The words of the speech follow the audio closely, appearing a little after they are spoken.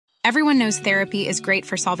Everyone knows therapy is great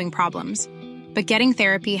for solving problems, but getting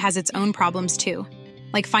therapy has its own problems too,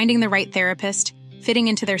 like finding the right therapist, fitting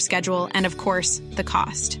into their schedule, and of course, the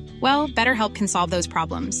cost. Well, BetterHelp can solve those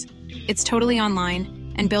problems. It's totally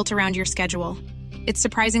online and built around your schedule. It's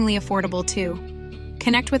surprisingly affordable too.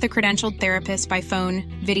 Connect with a credentialed therapist by phone,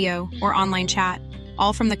 video, or online chat,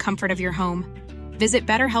 all from the comfort of your home. Visit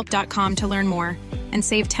BetterHelp.com to learn more and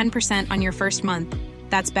save 10% on your first month.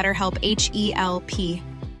 That's BetterHelp, H-E-L-P.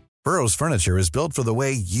 Burrow's furniture is built for the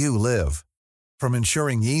way you live. From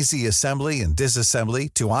ensuring easy assembly and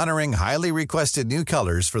disassembly to honoring highly requested new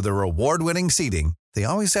colors for their award-winning seating, they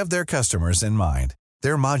always have their customers in mind.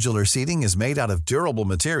 Their modular seating is made out of durable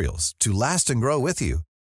materials to last and grow with you.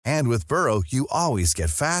 And with Burrow, you always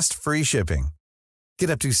get fast, free shipping.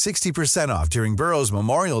 Get up to 60% off during Burrow's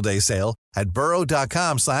Memorial Day sale at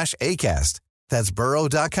burrow.com/ACAST. That's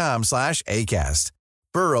burrow.com/ACAST.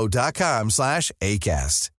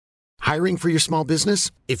 burrow.com/ACAST. Hiring for your small business?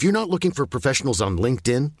 If you're not looking for professionals on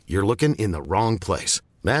LinkedIn, you're looking in the wrong place.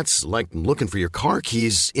 That's like looking for your car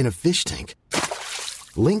keys in a fish tank.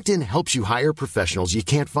 LinkedIn helps you hire professionals you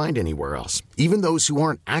can't find anywhere else, even those who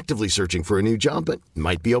aren't actively searching for a new job but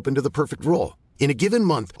might be open to the perfect role. In a given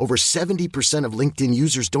month, over 70% of LinkedIn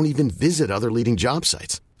users don't even visit other leading job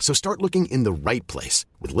sites. So start looking in the right place.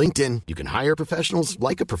 With LinkedIn, you can hire professionals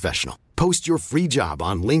like a professional. Post your free job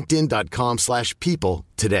on linkedin.com/people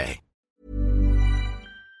today.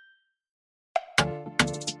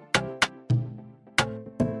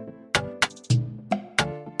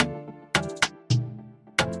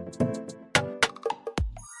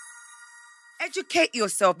 Educate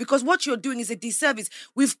yourself, because what you're doing is a disservice.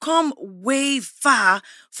 We've come way far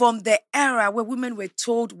from the era where women were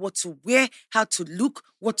told what to wear, how to look,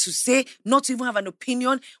 what to say, not to even have an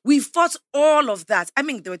opinion. We fought all of that. I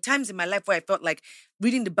mean, there were times in my life where I felt like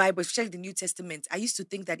reading the Bible, especially the New Testament, I used to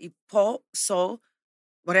think that if Saul,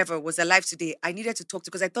 whatever, was alive today, I needed to talk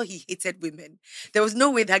to, because I thought he hated women. There was no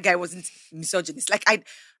way that guy wasn't misogynist. Like,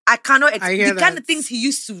 I cannot, the kind of things he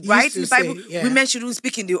used to write in the Bible, women shouldn't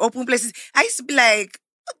speak in the open places. I used to be like,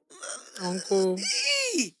 Uncle.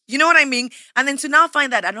 You know what I mean? And then to now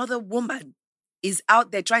find that another woman is out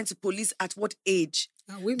there trying to police at what age?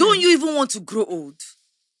 Don't you even want to grow old?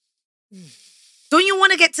 Don't you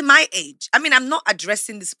want to get to my age? I mean, I'm not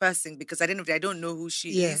addressing this person because I don't know who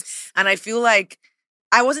she is. And I feel like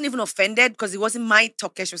I wasn't even offended because it wasn't my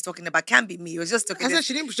Toke she was talking about. Can't be me. It was just Toke. I said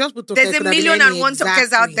she didn't just put Toke. There's a million and one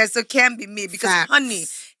Tokes out there, so can't be me. Because, Facts. honey,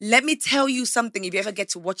 let me tell you something if you ever get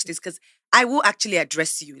to watch this, because I will actually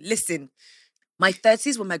address you. Listen, my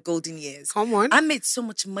 30s were my golden years. Come on. I made so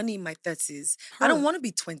much money in my 30s. I don't want to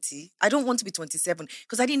be 20. I don't want to be 27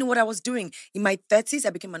 because I didn't know what I was doing. In my 30s, I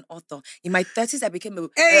became an author. In my 30s, I became a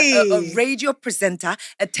radio presenter,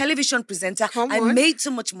 a television presenter. I made so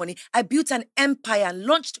much money. I built an empire and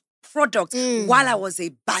launched products while I was a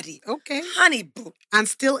baddie. Okay. Honey boo. And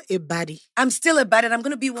still a baddie. I'm still a baddie, and I'm going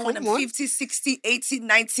to be one when I'm 50, 60, 80,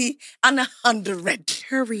 90, and 100.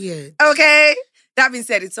 Period. Okay? That being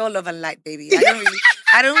said, it's all love and light, baby.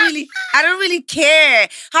 I don't really care.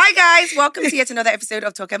 Hi, guys. Welcome to yet another episode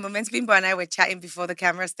of Talk and Moments. Bimbo and I were chatting before the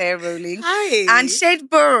camera started rolling. Hi. And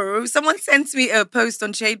Shadeborough, someone sent me a post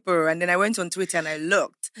on Shadeborough, and then I went on Twitter and I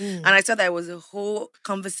looked. And I saw there was a whole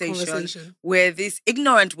conversation where this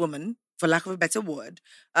ignorant woman, for lack of a better word,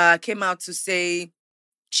 came out to say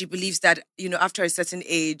she believes that, after a certain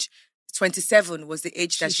age, 27 was the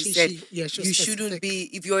age that she said you shouldn't be,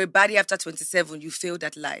 if you're a baddie after 27, you failed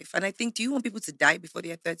at life. And I think, do you want people to die before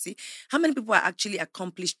they're 30? How many people are actually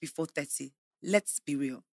accomplished before 30? Let's be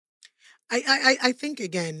real. I think,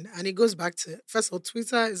 again, and it goes back to, first of all,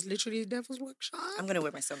 Twitter is literally the devil's workshop. I'm going to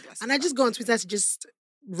wear my sunglasses. And I just go on Twitter to just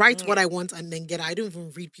write what I want and then get it. I don't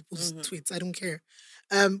even read people's tweets. I don't care.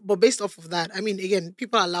 But based off of that, I mean, again,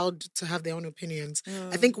 people are allowed to have their own opinions.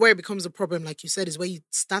 I think where it becomes a problem, like you said, is where you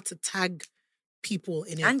start to tag people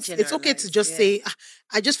in it. It's okay to just say,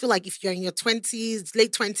 I just feel like if you're in your 20s,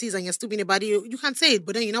 late 20s, and you're still being a baddie, you can say it,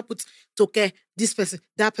 but then you not put Toke, this person,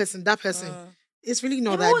 that person, that person. It's really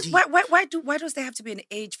not that deep. Why does there have to be an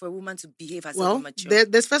age for a woman to behave as a mature?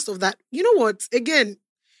 There's first of that. You know what? Again,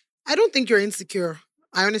 I don't think you're insecure.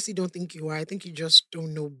 I honestly don't think you are. I think you just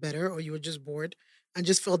don't know better, or you were just bored and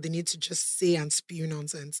just felt the need to just say and spew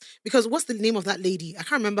nonsense. Because what's the name of that lady? I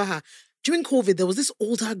can't remember her. During COVID, there was this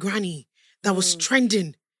older granny that was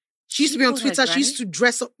trending. She used to be on Twitter. She used to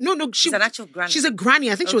dress up. No, she's an actual granny. She's a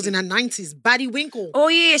granny. I think she was in her 90s. Baddie Winkle. Oh,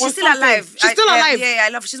 yeah, she's still alive. She's still alive. Yeah, I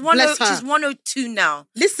love her. She's 102 now.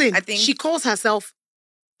 Listen, I think she calls herself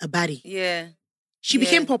a baddie. Yeah. She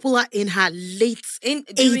became popular in her late during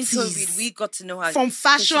 80s. COVID, we got to know her. From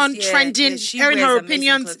fashion, trending, airing her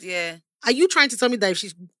opinions. Are you trying to tell me that if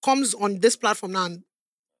she comes on this platform now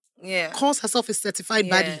and calls herself a certified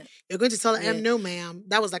baddie, you're going to tell her, no, ma'am.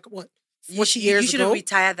 That was like, what? 40 years ago. You should have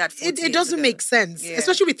retired that 40 It doesn't ago. make sense.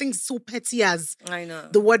 Especially with things so petty as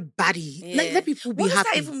the word baddie. Let people be happy. What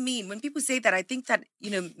does that even mean? When people say that, I think that,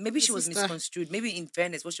 maybe she was misconstrued. Maybe in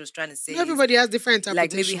fairness, what she was trying to say everybody has different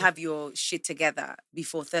interpretations. Like, maybe have your shit together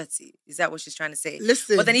before 30. Is that what she's trying to say?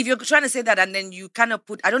 Listen. But then if you're trying to say that and then you kind of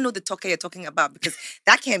put, I don't know the talker you're talking about, because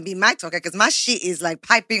that can't be my talker, because my shit is like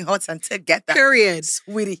piping hot and together. Period.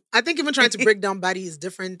 Sweetie. I think even trying to break down baddie is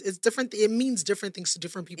different. It's different. It means different things to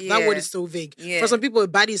different people. That word is so vague. For some people, a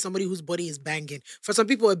baddie is somebody whose body is banging. For some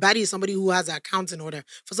people, a baddie is somebody who has an account in order.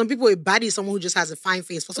 For some people, a baddie is someone who just has a fine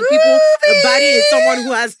face. For some people, a baddie is someone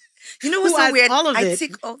who has... You know what's so weird? All of I it.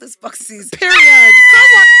 tick all those boxes. Period. Come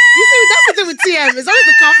on. You see, that's the thing with TM. It's always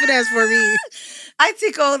the confidence for me. I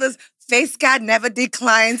tick all those. Face card never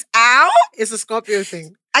declines. Ow! It's a Scorpio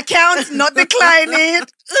thing. Account not declining.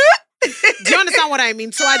 Do you understand what I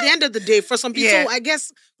mean? So at the end of the day, for some people, I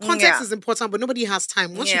guess context is important, but nobody has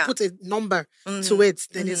time. Once you put a number to it,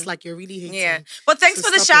 then it's like you're really hating. Yeah. But thanks for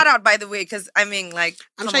the shout out, by the way, because I mean, like,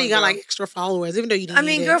 I'm sure you got like extra followers, even though you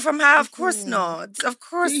didn't. Girl, from her, of course not. Of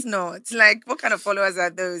course not. Like, what kind of followers are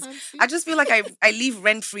those? I just feel like I live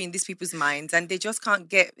rent free in these people's minds, and they just can't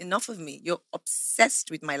get enough of me. You're obsessed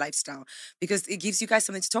with my lifestyle because it gives you guys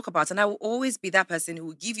something to talk about, and I will always be that person who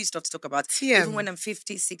will give you stuff to talk about, even when I'm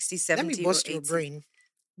 50, 60, 70, Let me bust your brain.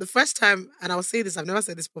 The first time, and I'll say this, I've never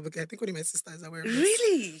said this publicly. I think only my sisters are aware of this.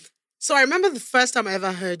 Really? So I remember the first time I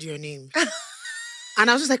ever heard your name. And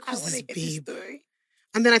I was just like, who's this babe?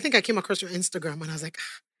 And then I think I came across your Instagram and I was like,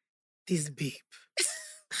 this babe.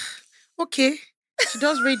 Okay. She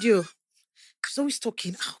does radio. She's always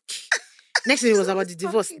talking. Okay. Next thing it was about the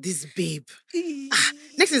divorce. This babe.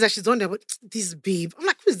 Next thing is that she's on there, but this babe. I'm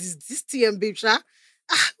like, who is this? This TM babe, Sha?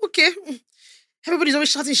 Okay. Everybody's always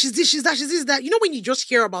shouting, she's this, she's that, she's this, that. You know when you just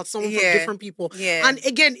hear about someone from different people? Yeah. And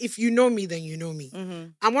again, if you know me, then you know me. Mm-hmm.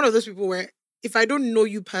 I'm one of those people where if I don't know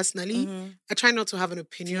you personally, I try not to have an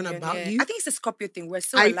opinion about you. I think it's a Scorpio thing. We're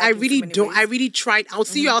so I really don't. Ways. I really tried. I'll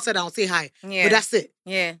see you outside and I'll say hi. Yeah. But that's it.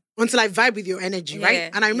 Yeah. Until I vibe with your energy, right?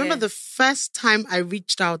 And I remember the first time I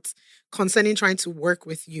reached out concerning trying to work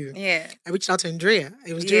with you. Yeah. I reached out to Andrea.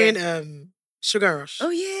 It was during Sugar Rush. Oh,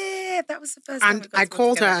 yeah. That was the first time. And I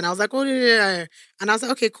called her and I was like, oh, yeah. And I was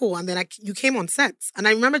like, okay, cool. And then you came on sets. And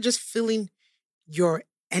I remember just feeling your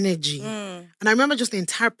energy. And I remember just the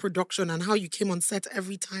entire production and how you came on set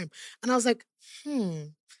every time. And I was like,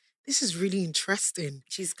 this is really interesting.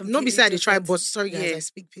 She's completely Not beside they try bust. Sorry, guys, I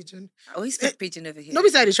speak pidgin. I always speak pidgin over here. Not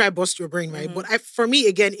beside they try bust your brain, right? But for me,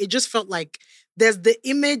 again, it just felt like there's the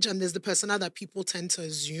image and there's the persona that people tend to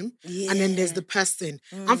assume. Yeah. And then there's the person.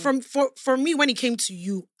 And for me, when it came to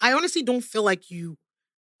you, I honestly don't feel like you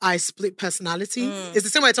are a split personality. It's the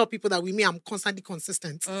same way I tell people that with me, I'm constantly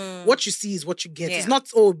consistent. What you see is what you get. Yeah. It's not,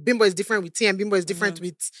 Bimbo is different with T and Bimbo is different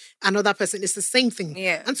with another person. It's the same thing.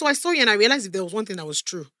 Yeah. And so I saw you and I realized if there was one thing that was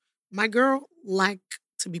true, my girl liked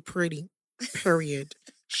to be pretty, period.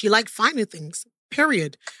 She liked finer things,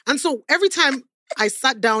 period. And so every time I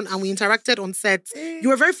sat down and we interacted on set, you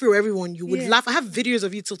were very free with everyone. You would laugh. I have videos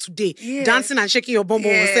of you till today, dancing and shaking your bum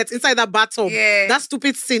on set inside that bathtub. That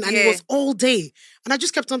stupid scene. And it was all day. And I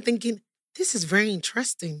just kept on thinking, this is very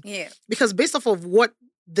interesting. Yeah. Because based off of what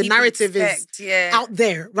the people narrative is out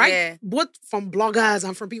there, right? Yeah. Both from bloggers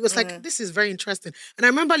and from people. It's like, this is very interesting. And I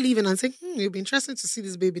remember leaving and saying, it'd be interesting to see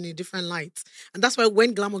this baby in a different light. And that's why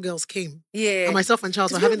when Glamour Girls came, and myself and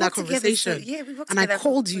Charles were having that conversation. And I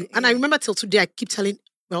called you. And I remember till today, I keep telling,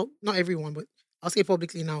 well, not everyone, but I'll say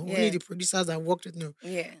publicly now, only the producers I worked with know.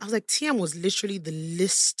 Yeah. I was like, TM was literally the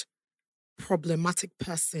least problematic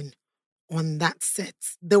person on that set.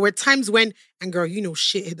 There were times when, and girl,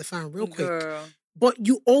 shit hit the fan real quick. But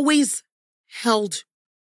you always held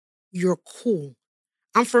your cool.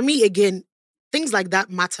 And for me, again, things like that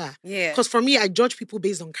matter. Yeah. Because for me, I judge people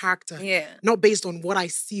based on character. Yeah. Not based on what I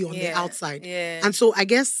see on the outside. Yeah. And so I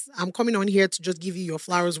guess I'm coming on here to just give you your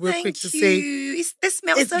flowers real quick to say... This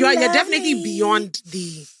smells so you're definitely beyond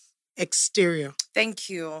the exterior. Thank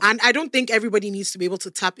you. And I don't think everybody needs to be able to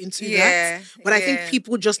tap into that. But I think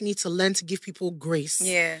people just need to learn to give people grace.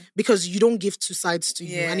 Yeah. Because you don't give two sides to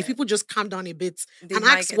you. And if people just calm down a bit and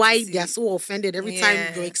ask why they're so offended every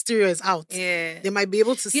time your exterior is out, they might be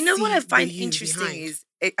able to see. You know what I find interesting is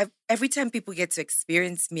every time people get to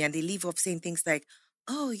experience me and they leave off saying things like,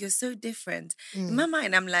 oh, you're so different. In my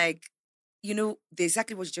mind, I'm like,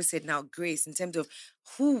 exactly what you just said now, Grace, in terms of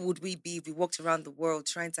who would we be if we walked around the world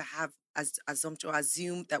trying to have assume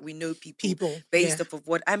that we know people based off of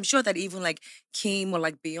what I'm sure that even like Kim or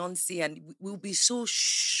like Beyonce, and we'll be so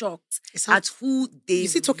shocked at who they You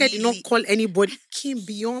see, Toke really... did not call anybody Kim,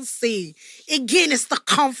 Beyonce. Again, it's the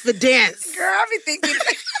confidence. Girl, I'll be thinking...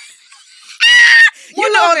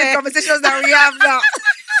 you know all the conversations that we have now.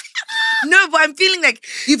 No, but I'm feeling like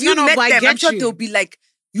if you met them, I'm sure they'll be like,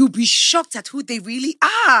 you'll be shocked at who they really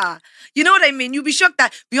are. You know what I mean? You'll be shocked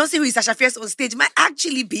that Beyonce, who is Sasha Fierce on stage, might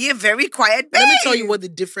actually be a very quiet babe. Let me tell you what the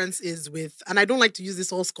difference is with, and I don't like to use this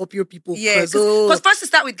all Scorpio people. Yeah, because first to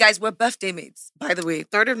start with, guys, we're birthday mates, by the way.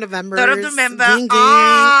 3rd of November.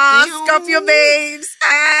 Scorpio babes.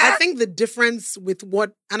 I think the difference with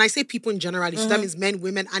what, and I say people in general, so that means men,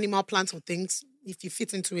 women, animal, plants, or things. If you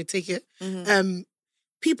fit into it, take it.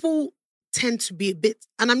 People tend to be a bit,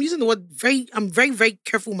 and I'm using the word I'm very, very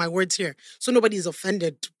careful with my words here, so nobody is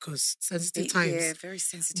offended because sensitive times. Yeah, very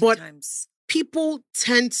sensitive times. People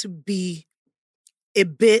tend to be a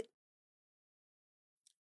bit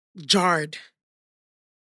jarred.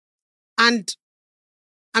 And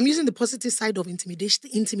I'm using the positive side of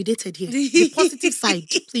intimidated here. The positive side,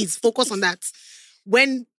 please focus on that.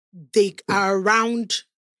 When they are around,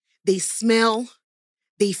 they smell,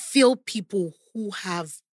 they feel people who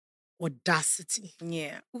have audacity.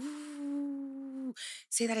 Yeah. Ooh.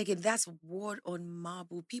 Say that again. That's word on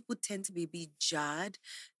marble. People tend to be jarred.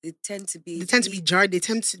 They tend to be jarred. They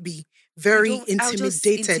tend to be very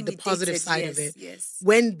intimidated, the positive side of it. Yes.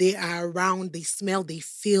 When they are around, they smell, they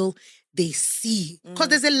feel, they see. Because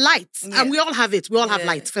there's a light. And we all have it. We all have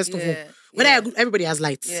light, first of all. Everybody has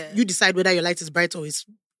lights. Yeah. You decide whether your light is bright or is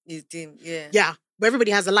dim. Yeah. Yeah. But everybody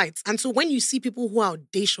has a light. And so when you see people who are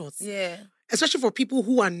audacious, especially for people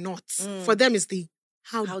who are not, for them is the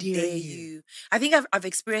how dare you. I think I've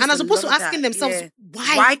experienced. And as opposed to asking themselves,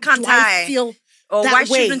 why can't I feel or that why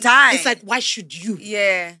way? Shouldn't I? It's like, why should you?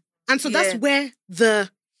 Yeah. And so that's where the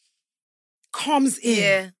comes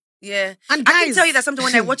in. Yeah. And guys, I can tell you that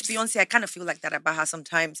sometimes when I watch Beyonce, I kind of feel like that about her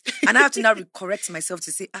sometimes. And I have to now correct myself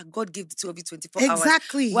to say, God gave the two of you 24 hours.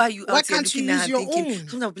 Exactly. Why are you out here can't looking you at use her your thinking, own?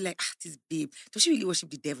 sometimes I'll be like, this babe, does she really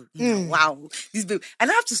worship the devil? Wow, this babe.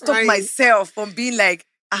 And I have to stop myself from being like,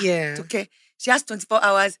 okay, she has 24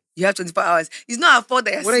 hours, you have 24 hours. It's not her fault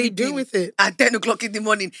that you're What are you doing with it? At 10 o'clock in the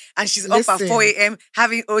morning and she's up at 4 a.m.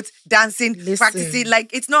 having oats, dancing, practicing.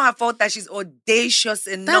 Like, it's not her fault that she's audacious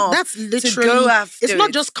enough that's literally, to go after it's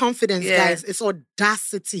not just confidence, guys. It's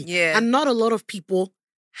audacity. Yeah. And not a lot of people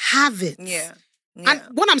have it. Yeah. And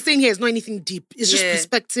what I'm saying here is not anything deep. It's just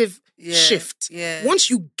perspective shift. Yeah.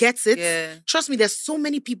 Once you get it, trust me, there's so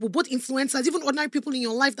many people, both influencers, even ordinary people in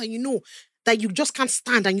your life that you know, that you just can't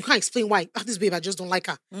stand and you can't explain why. This babe, I just don't like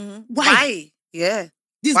her. Why? Yeah.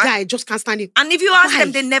 This guy, I just can't stand him. And if you ask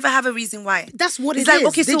them, they never have a reason why. That's what it's it like, is.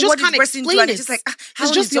 Okay, they so just what can't is person explain doing? it. It's just like, it's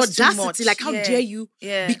just the audacity. Like, how dare you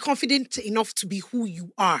be confident enough to be who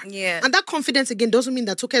you are? Yeah. And that confidence, again, doesn't mean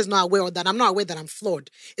that Toke is not aware or that I'm not aware that I'm flawed.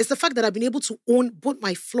 It's the fact that I've been able to own both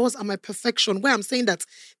my flaws and my perfection, where I'm saying that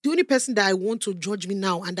the only person that I want to judge me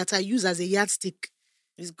now and that I use as a yardstick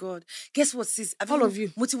is God. Guess what, sis? All of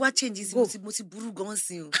you. What changes? Have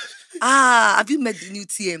you met the new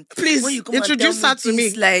TM? Please, when you come introduce her to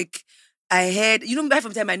me. Like, I heard, right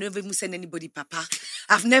from the time I never even send anybody, Papa.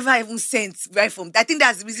 I've never even sent right from. I think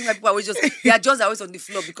that's the reason why people always their jaws are always on the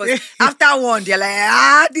floor because after one, they're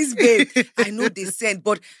like, this babe. I know they send.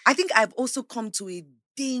 But I think I've also come to a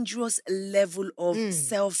dangerous level of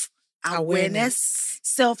self-awareness,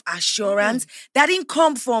 self-assurance that didn't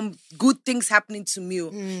come from good things happening to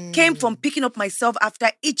me. Came from picking up myself after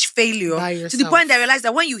each failure to the point that I realized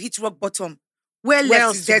that when you hit rock bottom, where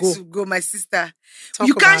left is there to go, my sister?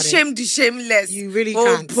 You can't shame the shameless. You really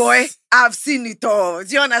can't. Oh boy, I've seen it all.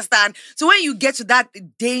 Do you understand? So when you get to that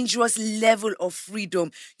dangerous level of freedom,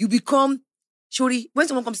 you become... Shori, when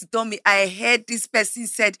someone comes to tell me, I heard this person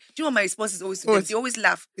said, do you know what my response is always to them? They always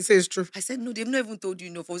laugh. It says true. I said, no, they've not even told you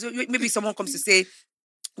enough. So maybe someone comes to say,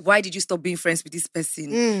 why did you stop being friends with this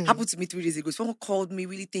person? Happened to me 3 days ago. Someone called me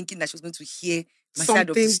really thinking that she was going to hear my side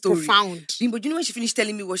of the story. Something profound. But you know when she finished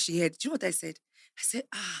telling me what she heard? Do you know what I said? I said,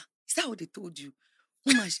 is that what they told you?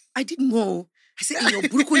 Oh my, I didn't know. I said, in your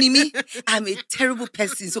Burukunimi, I'm a terrible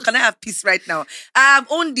person. So can I have peace right now? I have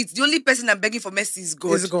owned it. The only person I'm begging for mercy is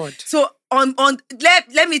God. Is God. So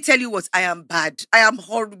let me tell you what, I am bad. I am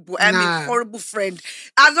horrible. I am a horrible friend.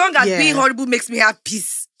 As long as being horrible makes me have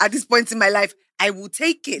peace at this point in my life, I will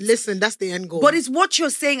take it. Listen, that's the end goal. But it's what you're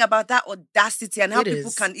saying about that audacity and how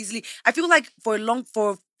people can easily... I feel like for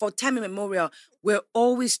time immemorial, we're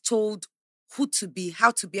always told who to be,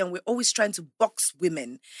 how to be, and we're always trying to box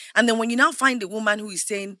women. And then when you now find a woman who is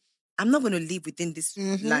saying, I'm not going to live within these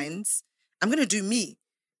lines, I'm going to do me.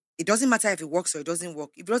 It doesn't matter if it works or it doesn't work.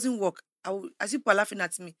 If it doesn't work, as people are laughing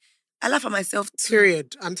at me, I laugh at myself too.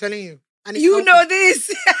 Period. I'm telling you. And it's You healthy. know this.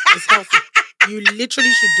 It's healthy. You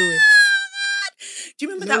literally should do it. Do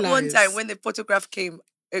you remember No that one lies. time when the photograph came?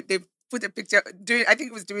 They put a picture I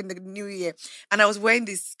think it was during the New Year, and I was wearing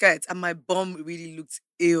this skirt, and my bum really looked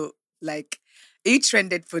ill. Like it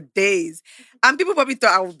trended for days, and people probably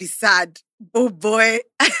thought I would be sad. Oh boy,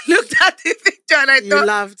 I looked at the picture and I You thought,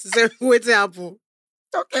 laughed. Say, wait to happen.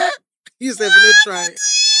 okay. You said, no try.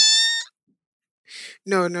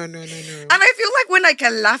 No. And I feel like when I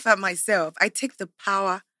can laugh at myself, I take the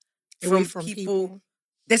power Away from people.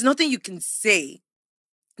 There's nothing you can say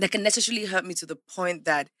that can necessarily hurt me to the point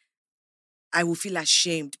that I will feel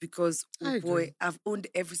ashamed because, I oh boy, agree. I've owned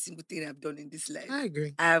every single thing I've done in this life. I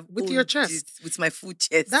agree. I've With your owned chest. it with my full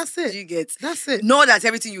chest. That's it. Do you get? That's it. Not that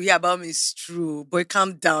everything you hear about me is true. Boy,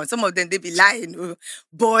 calm down. Some of them, they be lying.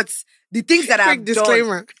 But the things that I've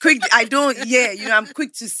disclaimer. done... I'm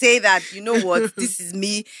quick to say that, you know what, this is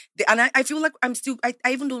me. And I feel like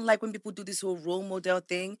I even don't like when people do this whole role model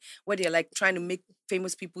thing where they're like trying to make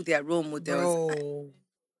famous people their role models. Bro,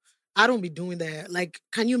 I don't be doing that. Like,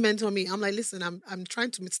 can you mentor me? I'm like, listen, I'm trying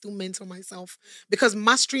to still mentor myself because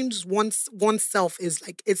mastering oneself is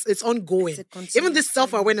like it's ongoing. Even this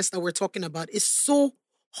self-awareness that we're talking about is so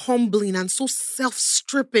humbling and so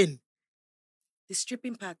self-stripping. The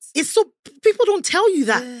stripping parts. It's so people don't tell you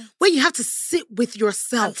that. Yeah. Where you have to sit with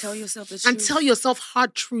yourself and tell yourself the truth. And tell yourself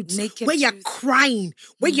hard truths. Naked where truth. You're crying,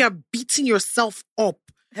 where you're beating yourself up.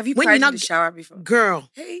 Have you cried in the shower before? Girl.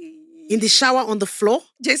 Hey. In the shower on the floor,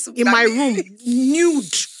 in my room, nude,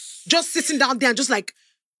 just sitting down there and just like,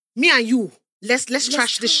 me and you, let's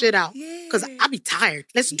trash this shit out. Because I be tired.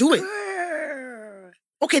 Let's do it.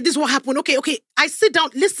 Okay, this is what happened. Okay. I sit down,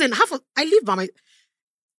 listen, I live by my...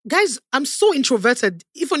 Guys, I'm so introverted.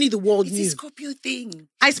 If only the world knew. It's a Scorpio thing.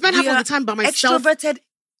 I spend half of the time by myself. Extroverted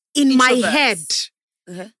in my head.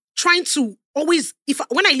 Trying to always...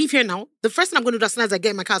 When I leave here now, the first thing I'm going to do as soon as I get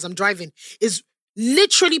in my car as I'm driving is...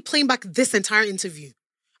 literally playing back this entire interview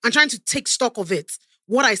and trying to take stock of it,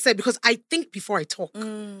 what I said, because I think before I talk.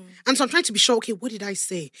 And so I'm trying to be sure, okay, what did I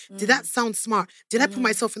say? Did that sound smart? Did I put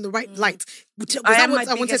myself in the right light? Was that what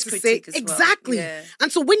I wanted to say? Exactly. Well. Yeah.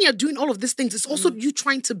 And so when you're doing all of these things, it's also you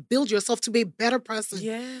trying to build yourself to be a better person.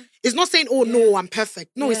 Yeah. It's not saying, oh, no, I'm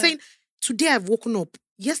perfect. No, it's saying, today I've woken up.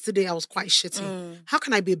 Yesterday I was quite shitty. How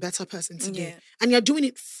can I be a better person today? Yeah. And you're doing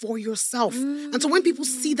it for yourself. And so when people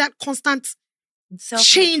see that constant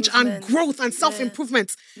change and growth and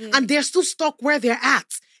self-improvement and they're still stuck where they're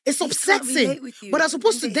at, it's upsetting. But as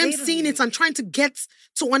opposed to them seeing it and trying to get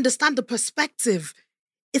to understand the perspective,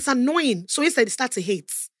 it's annoying. So instead they start to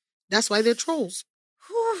hate. That's why they're trolls.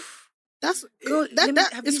 It's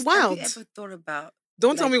wild. Have you ever thought about...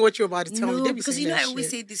 Don't tell me what you're about to tell me. Because I always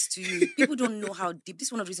say this to you. People don't know how deep... This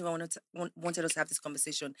is one of the reasons why I wanted us to have this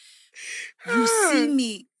conversation. You see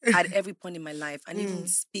me at every point in my life and even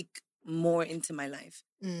speak more into my life.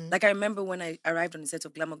 Like I remember when I arrived on the set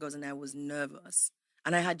of Glamour Girls and I was nervous.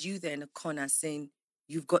 And I had you there in a corner saying,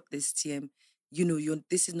 you've got this, TM. You know,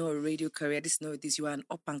 this is not a radio career. This is not this. You are an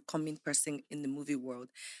up-and-coming person in the movie world.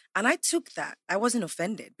 And I took that. I wasn't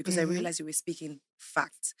offended because I realized you were speaking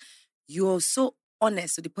facts. You're so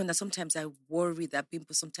honest to the point that sometimes I worry that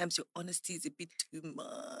sometimes your honesty is a bit too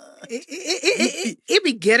much. It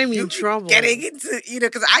be getting me in trouble. Getting into,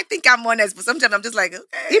 because I think I'm honest, but sometimes I'm just like,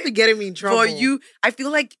 okay. It be getting me in trouble. For you, I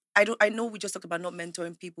feel like, I know we just talked about not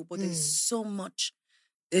mentoring people, but there's so much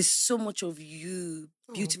of you,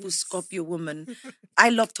 beautiful Scorpio woman. I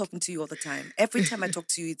love talking to you all the time. Every time I talk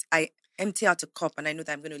to you, I empty out a cup and I know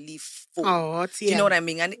that I'm going to leave full. Oh, do you know what I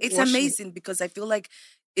mean? And it's amazing because I feel like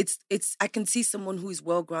I can see someone who is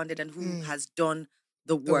well-grounded and who has done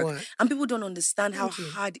the work. And people don't understand how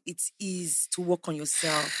hard it is to work on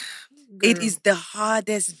yourself. Girl. It is the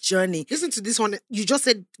hardest journey. Listen to this one. You just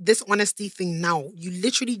said this honesty thing now. You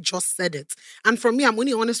literally just said it. And for me, I'm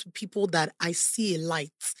only honest with people that I see a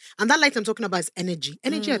light. And that light I'm talking about is energy.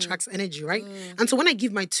 Energy attracts energy, right? And so when I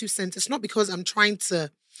give my 2 cents, it's not because I'm trying to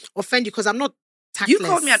offend you, because I'm not tactless. You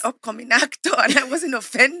called me an upcoming actor and I wasn't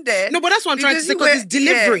offended. No, but that's what I'm trying to say, because it's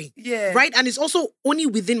delivery. Yeah. Right? And it's also only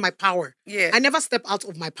within my power. Yeah. I never step out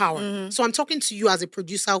of my power. So I'm talking to you as a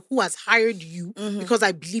producer who has hired you because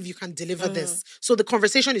I believe you can deliver this. So the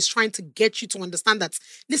conversation is trying to get you to understand that,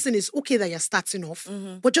 listen, it's okay that you're starting off,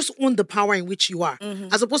 but just own the power in which you are.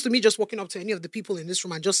 As opposed to me just walking up to any of the people in this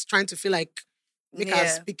room and just trying to feel like make Yeah. her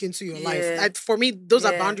speak into your life. Yeah. For me, those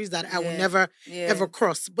are Yeah. boundaries that I will Yeah. never, Yeah. ever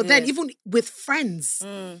cross. But then Yes. even with friends,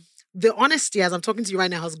 the honesty as I'm talking to you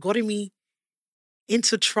right now has gotten me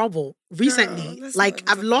into trouble recently. let's Like, not even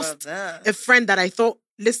I've talk lost about that. a friend that I thought,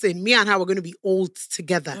 listen, me and her were going to be old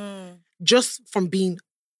together just from being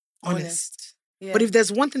honest. Yeah. But if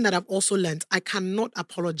there's one thing that I've also learned, I cannot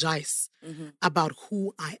apologize about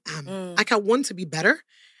who I am. I can want to be better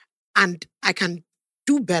and I can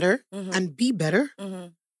do better and be better.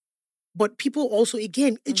 But people also,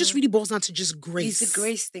 again, it just really boils down to just grace. It's a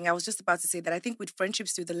grace thing. I was just about to say that I think with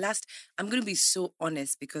friendships too, I'm going to be so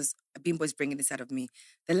honest because Abimbola is bringing this out of me.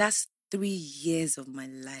 The last 3 years of my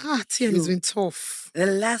life. TM has been tough. The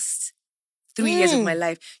last 3 years of my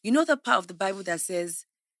life. You know the part of the Bible that says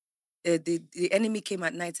the enemy came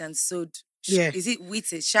at night and sowed. Yeah. Is it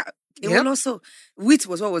wheat? It was also wheat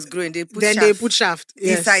was what was growing. They put They put shaft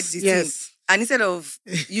inside the thing. And instead of,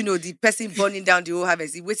 the person burning down the whole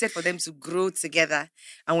harvest, he waited for them to grow together.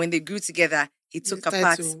 And when they grew together, he took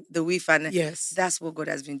apart the wheat. And that's what God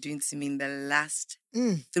has been doing to me in the last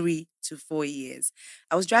 3 to 4 years.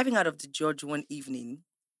 I was driving out of the George one evening.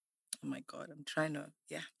 Oh my God, I'm trying to,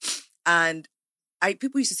 And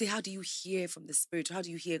people used to say, how do you hear from the Spirit? How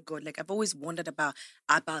do you hear God? Like, I've always wondered about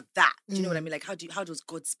that. Do you know what I mean? Like, how does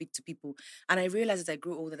God speak to people? And I realized as I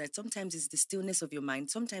grow older that sometimes it's the stillness of your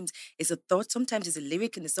mind. Sometimes it's a thought. Sometimes it's a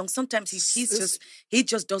lyric in the song. Sometimes he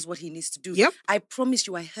just does what he needs to do. Yep. I promise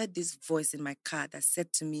you, I heard this voice in my car that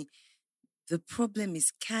said to me, the problem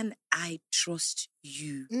is, can I trust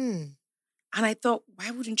you? And I thought,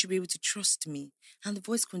 why wouldn't you be able to trust me? And the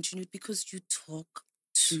voice continued, because you talk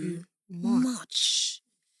too much.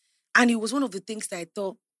 And it was one of the things that I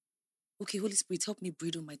thought, okay, Holy Spirit, help me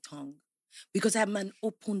breathe on my tongue. Because I'm an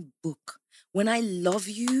open book. When I love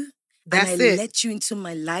you and I let you into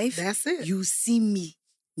my life, you see me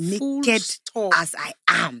naked as I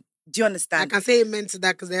am. Do you understand? I can say amen to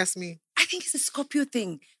that because that's me. I think it's a Scorpio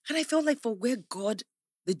thing. And I felt like for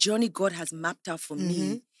the journey God has mapped out for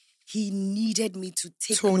me, he needed me to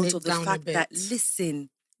take note of the fact that, listen,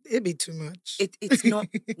 it'd be too much. It's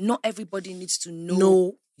not everybody needs to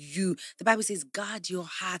know you. The Bible says, guard your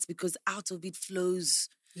heart because out of it flows.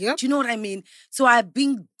 Yep. Do you know what I mean? So I've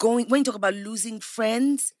been going, when you talk about losing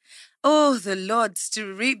friends, the Lord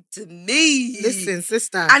stripped me. Listen,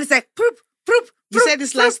 sister. And it's like, poop. You said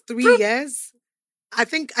this last 3 years. I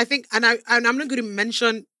think, and I'm not going to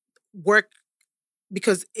mention work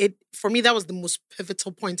because for me, that was the most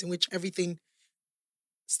pivotal point in which everything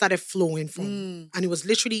started flowing from. And it was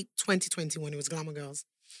literally 2020 when it was Glamour Girls.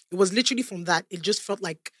 It was literally from that. It just felt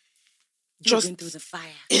like just going through the fire.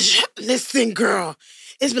 Listen, girl.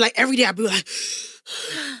 It's been like every day I'd be like,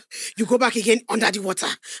 you go back again under the water.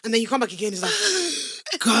 And then you come back again. It's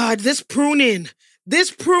like, God, this pruning. And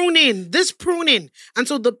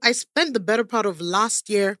so I spent the better part of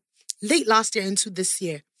late last year into this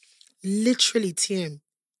year, literally, TM,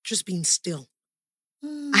 just being still.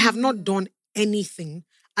 I have not done anything.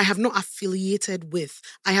 I have not affiliated with.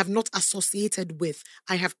 I have not associated with.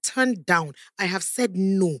 I have turned down. I have said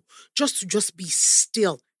no, just to be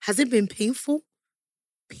still. Has it been painful?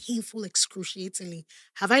 Painful, excruciatingly.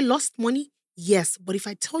 Have I lost money? Yes. But if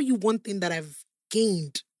I tell you one thing that I've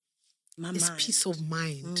gained, it's peace of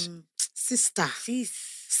mind. Sister. Peace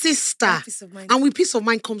of mind. And with peace of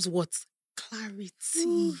mind comes what?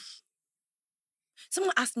 Clarity.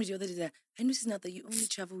 Someone asked me the other day that I noticed now that you only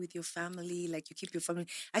travel with your family, like you keep your family.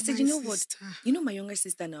 I said, you know what? You know my younger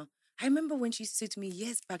sister now. I remember when she used to say to me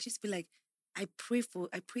years back, she used to be like, I pray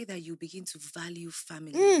that you begin to value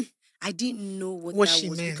family. I didn't know what that was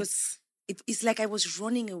meant. Because it's like I was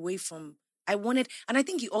running away from, and I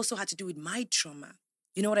think it also had to do with my trauma.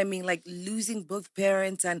 You know what I mean? Like losing both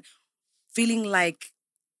parents and feeling like,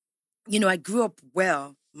 I grew up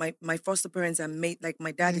well. My foster parents are like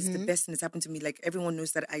my dad is the best thing that's happened to me. Like everyone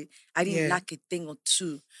knows that I didn't lack a thing or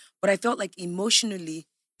two. But I felt like emotionally,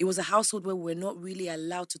 it was a household where we're not really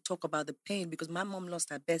allowed to talk about the pain because my mom lost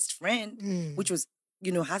her best friend, which was,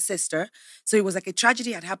 her sister. So it was like a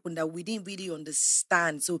tragedy had happened that we didn't really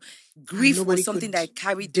understand. So grief was something that I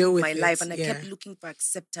carried through my life and I kept looking for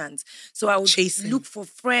acceptance. So I would look for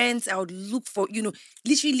friends. I would look for,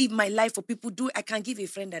 literally live my life for people. I can give a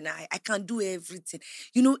friend an eye. I can do everything.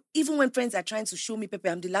 Even when friends are trying to show me Pepe,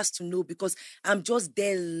 I'm the last to know because I'm just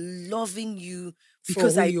there loving you.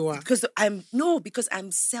 Because you are. Because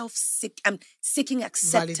I'm self-sick. I'm seeking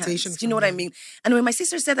acceptance. Validation. Do you know what I mean? And when my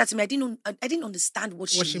sister said that to me, I didn't understand what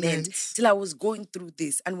she meant till I was going through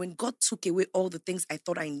this. And when God took away all the things I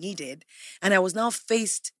thought I needed, and I was now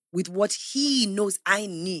faced with what He knows I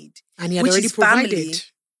need, and He had which already is provided. family,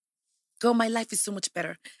 Girl, my life is so much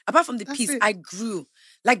better. Apart from the That's peace, it. I grew.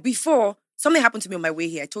 Like before, something happened to me on my way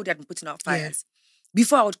here. I told you I'd been putting out Yeah. fires.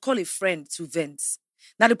 Before, I would call a friend to vent.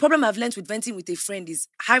 Now, the problem I've learned with venting with a friend is,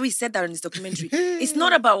 Harry said that in his documentary, it's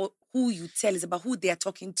not about who you tell, it's about who they are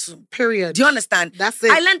talking to. Period. Do you understand? That's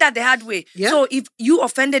it. I learned that the hard way. Yeah. So if you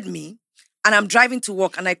offended me and I'm driving to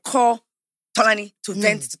work and I call Tolani to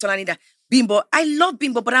vent to Tolani that, Bimbo, I love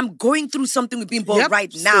Bimbo, but I'm going through something with Bimbo Yep,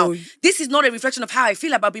 right now. so- this is not a reflection of how I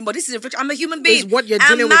feel about Bimbo. This is a reflection. I'm a human being. It's what you're I'm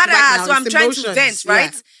dealing with mad right at, now. so I'm It's trying to emotions. vent,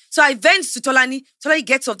 right? Yeah. So I vent to Tolani. Tolani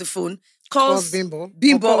gets off the phone, calls Bimbo.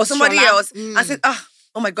 Bimbo Or or calls somebody Shola. else, and said,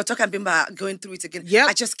 oh my God, Toka and Bimbo are going through it again. Yep.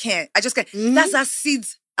 I just can't. That's how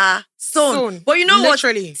seeds are sown. Sown. But you know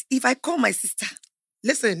Literally. what? If I call my sister,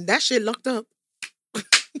 Listen, that shit locked up.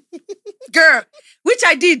 girl, which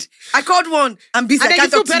I did. I called one. I'm busy. And I then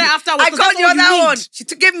can't you talk feel to better you. afterwards, I 'cause called that's the all you other need. one. She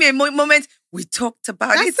gave me a moment. We talked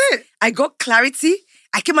about That's it. I got clarity.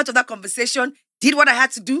 I came out of that conversation, did what I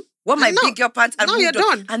had to do, wore my And no, big girl pants, and no, moved you're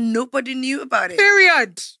on. done. And nobody knew about it.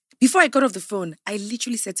 Period. Before I got off the phone, I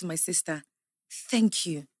literally said to my sister, thank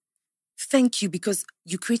you. Thank you, because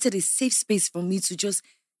you created a safe space for me to just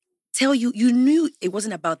tell you. You knew it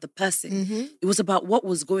wasn't about the person. It was about what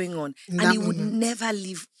was going on. In and that it would moment. never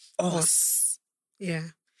leave us. Yeah.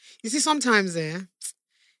 You see, sometimes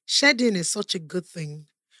shedding is such a good thing.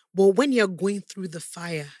 But when you're going through the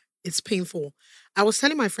fire, it's painful. I was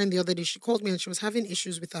telling my friend the other day, she called me and she was having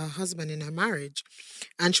issues with her husband in her marriage.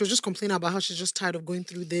 And she was just complaining about how she's just tired of going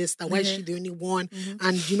through this, that why is she the only one?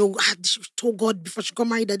 And, she told God before she got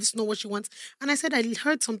married that this is not what she wants. And I said, I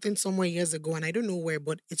heard something somewhere years ago, and I don't know where,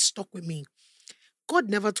 but it stuck with me. God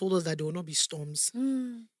never told us that there will not be storms.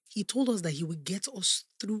 He told us that he will get us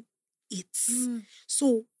through it.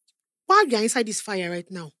 So while you're inside this fire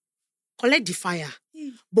right now, collect the fire.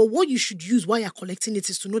 But what you should use while you're collecting it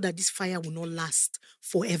is to know that this fire will not last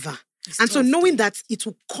forever. So knowing that it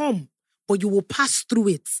will come, but you will pass through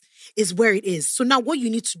it is where it is. So now what you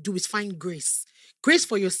need to do is find grace. Grace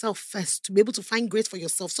for yourself first, to be able to find grace for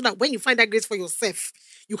yourself, so that when you find that grace for yourself,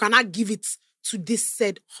 you cannot give it to this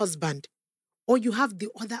said husband. Or you have the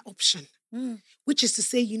other option, which is to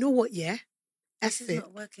say, you know what, Esther,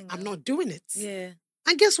 I'm not doing it. Yeah.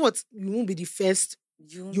 And guess what? You won't be the first.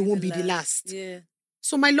 You won't be the last. Yeah.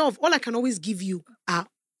 So my love, all I can always give you are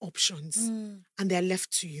options. And they're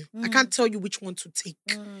left to you. I can't tell you which one to take.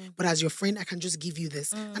 But as your friend, I can just give you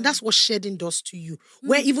this. And that's what shedding does to you.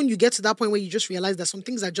 Where even you get to that point where you just realize that some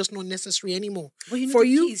things are just not necessary anymore. But you know, for the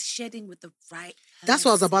you, key is shedding with the right person. that's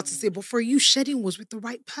what I was about to say. But for you, shedding was with the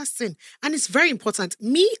right person. And it's very important.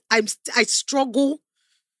 Me, I struggle.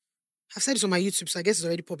 I've said this on my YouTube, so I guess it's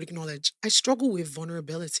already public knowledge. I struggle with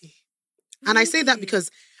vulnerability. And I say that because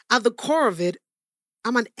at the core of it,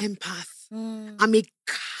 I'm an empath. I'm a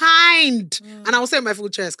kind, and I will say my full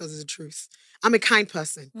chest because it's the truth. I'm a kind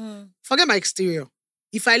person. Forget my exterior.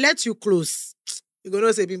 If I let you close, you're going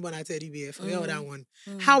to say, Bimbo na teddy bear. Forget that one.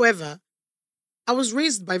 However, I was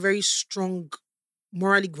raised by very strong,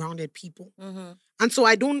 morally grounded people. And so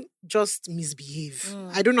I don't just misbehave.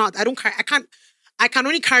 I can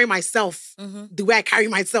only carry myself the way I carry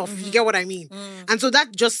myself. If you get what I mean? And so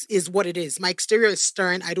that just is what it is. My exterior is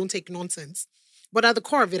stern. I don't take nonsense. But at the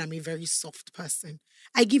core of it, I'm a very soft person.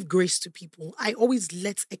 I give grace to people. I always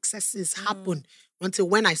let excesses happen until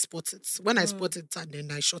when I spot it. When I spot it, and then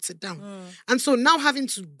I shut it down. And so now having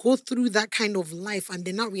to go through that kind of life and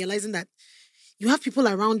then not realizing that you have people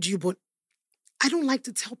around you, but I don't like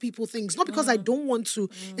to tell people things. Not because I don't want to.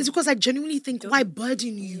 It's because I genuinely think, why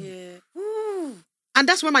burden you? Yeah. And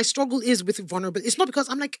that's where my struggle is with vulnerability. It's not because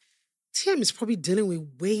I'm like, TM is probably dealing with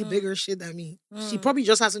way bigger shit than me. She probably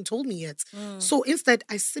just hasn't told me yet. So instead,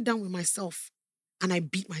 I sit down with myself and I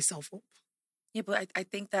beat myself up. Yeah, but I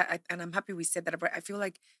think that, and I'm happy we said that, but I feel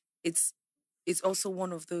like it's also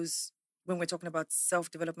one of those, when we're talking about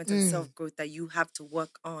self-development and self-growth, that you have to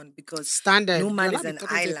work on, because Standard. no man Girl, is I be an talking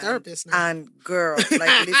to a island. therapist now. And girl,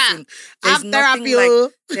 like, listen, there's Have nothing therapy,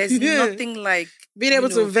 like, there's nothing like being able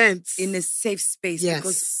to vent in a safe space. Yes.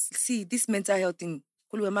 Because see, this mental health thing,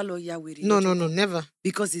 no, never.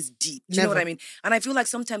 because it's deep. Do you Never. know what I mean? And I feel like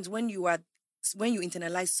sometimes when you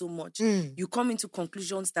internalize so much, you come into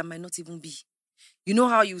conclusions that might not even be. You know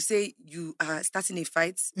how you say you are starting a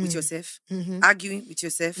fight with yourself, arguing with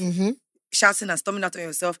yourself, shouting and storming out on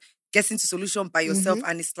yourself, getting to solution by yourself,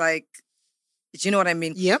 and it's like, do you know what I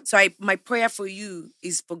mean? Yep. So my prayer for you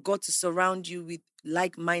is for God to surround you with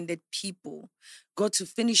like-minded people. God to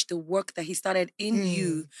finish the work that He started in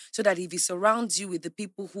you, so that if He surrounds you with the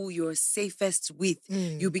people who you're safest with,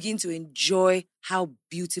 you begin to enjoy how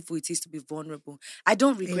beautiful it is to be vulnerable. I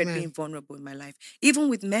don't regret being vulnerable in my life. Even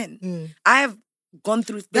with men. I have gone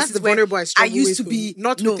through That's places the where vulnerable I I struggle used with, to be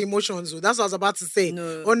not with emotions. That's what I was about to say.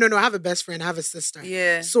 No. Oh, no, I have a best friend. I have a sister.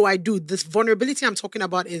 Yeah. So I do. This vulnerability I'm talking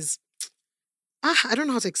about is, I don't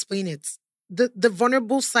know how to explain it. The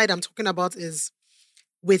vulnerable side I'm talking about is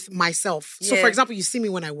with myself. So, for Yeah. example, you see me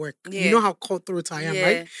when I work. You Yeah. know how cutthroat I am, Yeah.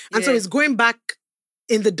 right? And so Yeah. it's going back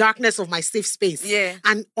in the darkness of my safe space Yeah.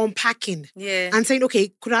 and unpacking Yeah. and saying,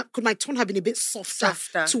 okay, could my tone have been a bit softer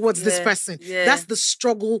towards this Yeah. person? Yeah. That's the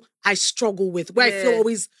struggle I struggle with, where I feel Yeah.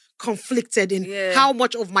 always conflicted in Yeah. how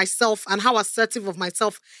much of myself and how assertive of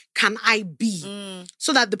myself can I be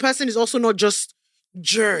so that the person is also not just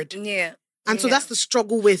jarred. Yeah. And so that's the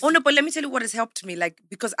struggle with. Oh, no, but let me tell you what has helped me. Like,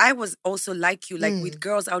 because I was also like you, like with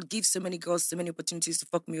girls, I would give so many girls so many opportunities to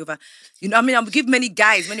fuck me over. You know, I mean, I would give many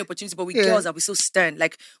guys many opportunities, but with girls, I'll be so stern.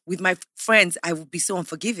 Like with my friends, I would be so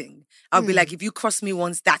unforgiving. I'll be like, if you cross me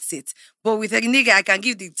once, that's it. But with a nigga, I can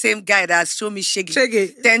give the same guy that has shown me shaggy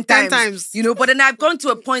 10 times. You know, but then I've gone to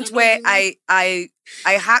a point where I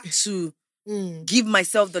had to give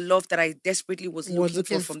myself the love that I desperately was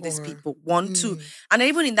looking for from these people. 1, 2. And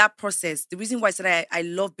even in that process, the reason why I said I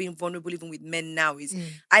love being vulnerable even with men now is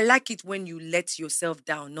I like it when you let yourself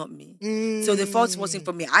down, not me. So the fault wasn't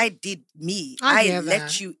for me. I did me. I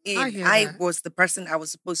let you in. I was the person I was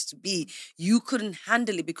supposed to be. You couldn't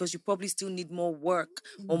handle it because you probably still need more work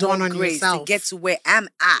or more grace to get to where I'm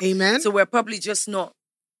at. Amen. So we're probably just not.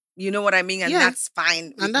 You know what I mean? And that's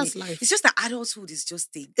fine. And that's life. It's just that adulthood is just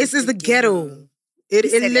it's the ghetto.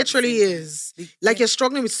 It literally is. Like you're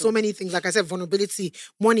struggling with so many things. Like I said, vulnerability,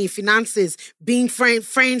 money, finances, being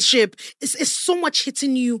friendship. It's so much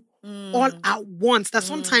hitting you all at once that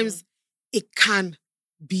sometimes it can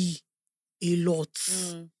be a lot.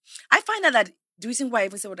 I find out that the reason why I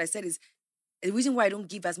even said what I said is the reason why I don't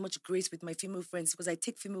give as much grace with my female friends because I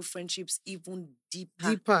take female friendships even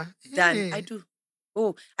deeper than I do.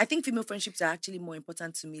 Oh, I think female friendships are actually more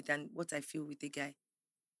important to me than what I feel with a guy.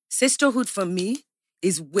 Sisterhood for me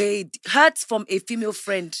is hurts from a female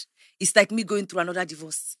friend. It's like me going through another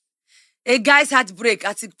divorce. A guy's heartbreak,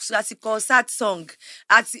 as it calls sad song.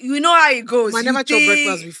 You know how it goes. I never tried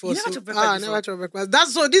breakfast before. You never tried breakfast before? I never tried breakfast.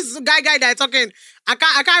 That's so. This is a guy that talking. I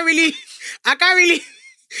can't really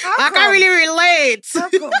relate. How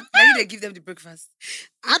come? Now you didn't give them the breakfast.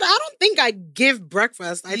 I don't think I give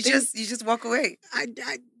breakfast. You just walk away.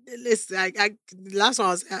 Listen. Last one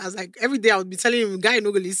I was like every day I would be telling him, guy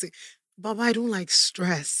no go listen. Baba, I don't like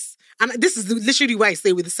stress. And this is literally why I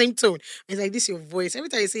say with the same tone. It's like, this is your voice. Every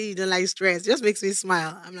time you say you don't like stress, it just makes me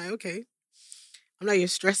smile. I'm like, okay. I'm like, you're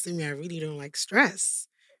stressing me. I really don't like stress.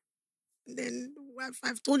 And then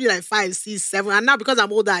I've told you like 5, 6, 7. And now because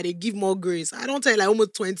I'm older, they give more grace. I don't tell you like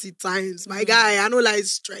almost 20 times. My guy, I know like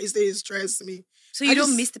stress, they stress me. So you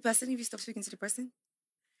don't miss the person if you stop speaking to the person?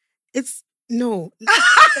 No.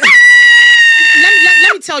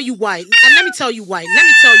 let me tell you why. Let me tell you why.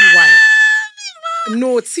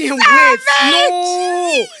 No, Tim, wait.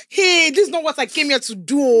 No. Hey, this is not what I came here to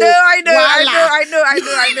do. No, I know.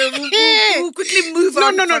 We'll quickly move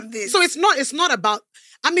on from this. So it's not about,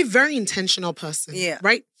 I'm a very intentional person. Yeah.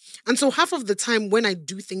 Right? And so half of the time when I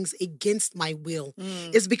do things against my will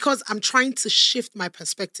is because I'm trying to shift my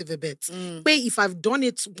perspective a bit. Where if I've done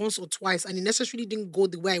it once or twice and it necessarily didn't go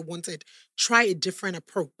the way I wanted, try a different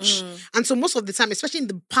approach. And so most of the time, especially in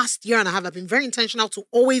the past year and a half, I've been very intentional to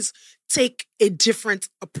always take a different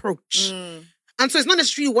approach. And so it's not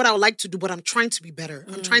necessarily what I would like to do, but I'm trying to be better.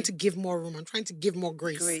 I'm trying to give more room. I'm trying to give more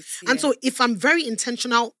grace. And so if I'm very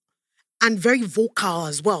intentional and very vocal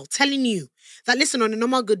as well, telling you that, listen, on a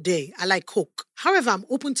normal good day, I like Coke. However, I'm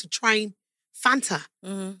open to trying Fanta.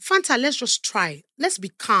 Fanta, let's just try. Let's be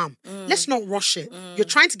calm. Let's not rush it. You're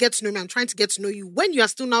trying to get to know me. I'm trying to get to know you. When you are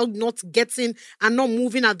still now not getting and not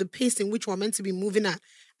moving at the pace in which we're meant to be moving at,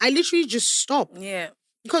 I literally just stop. Yeah.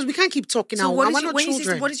 Because we can't keep talking now. What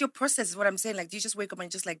is your process is what I'm saying? Like, do you just wake up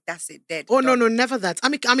and just like, that's it, dead? Oh, no, never that.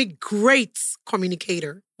 I'm a great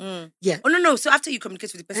communicator. Yeah. Oh, no. So after you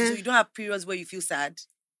communicate with the person, so you don't have periods where you feel sad?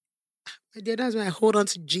 My dear, that's why I hold on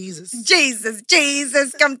to Jesus. Jesus,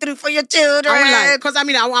 come through for your children.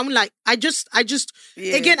 I'm like,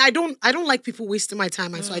 again, I don't like people wasting my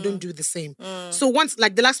time, and so I don't do the same. So once,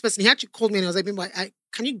 like the last person, he actually called me and I was like,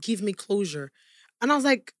 can you give me closure? And I was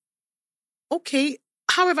like, okay.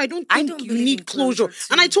 However, I don't think you need closure.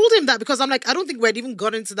 And I told him that because I'm like, I don't think we had even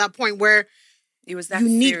gotten to that point where it was that you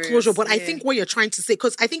need serious. closure. But I think what you're trying to say,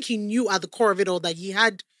 because I think he knew at the core of it all that he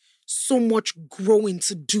had so much growing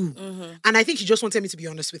to do. And I think he just wanted me to be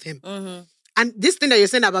honest with him. And this thing that you're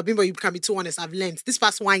saying about Bimbo, you can be too honest. I've learned this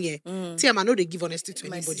past 1 year. TM, I know they give honesty to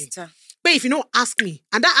anybody. Sister. But if you don't ask me,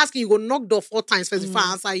 and that asking you go knock door 4 times first before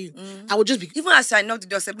I answer you, I will just be. Even as I knock the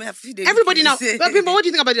door, say, "Me, I feel they Everybody now, say." but Bimbo, what do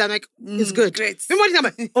you think about it? I'm like, it's good. Great. Bimbo, what do you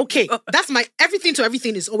think about it? Okay, that's my everything to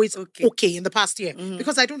everything is always okay in the past year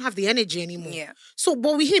because I don't have the energy anymore. Yeah. So,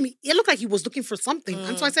 but with him, it looked like he was looking for something,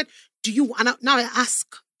 and so I said, "Do you?" And now I ask,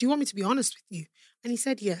 "Do you want me to be honest with you?" And he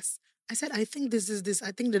said, "Yes." I said, "I think this is this.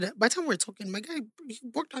 I think that." By the time we're talking, my guy he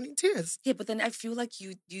broke down in tears. Yeah, but then I feel like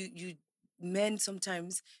you men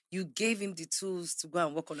sometimes you gave him the tools to go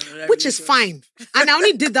and work on another Which is relationship. fine. And I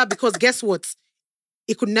only did that because guess what?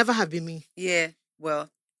 It could never have been me. Yeah, well,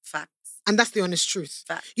 facts. And that's the honest truth.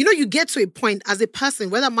 Facts. You know, you get to a point as a person,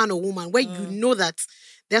 whether man or woman, where you know that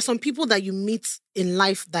there are some people that you meet in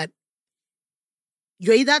life that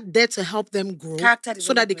you're either there to help them grow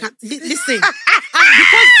so that they can listen. And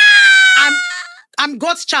because I'm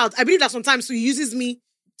God's child, I believe that sometimes he uses me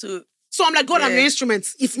to. So I'm like, God, I'm your instrument.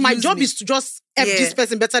 If my Use job me. is to just help this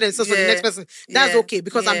person better than so the next person, that's okay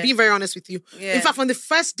because I'm being very honest with you. Yeah. In fact, from the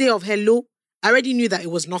first day of hello, I already knew that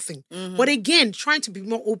it was nothing. But again, trying to be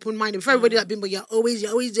more open-minded. Before everybody that Bimbo, you're always.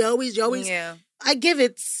 Yeah. I gave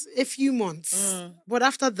it a few months. But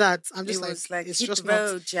after that, I'm just like it's hit just the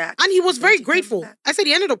road, not. Jack. And he was very Don't you come grateful. back. I said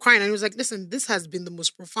he ended up crying and he was like, listen, this has been the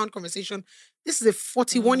most profound conversation. This is a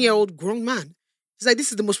 41-year-old grown man. He's like,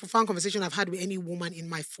 this is the most profound conversation I've had with any woman in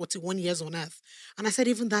my 41 years on earth. And I said,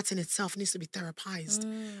 even that in itself needs to be therapized.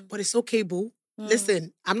 But it's okay, boo.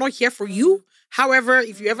 Listen, I'm not here for you. However,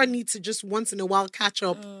 if you ever need to just once in a while catch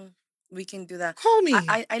up, we can do that. call me.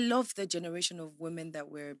 I love the generation of women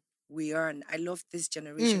that we are, and I love this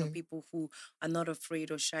generation of people who are not afraid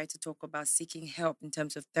or shy to talk about seeking help in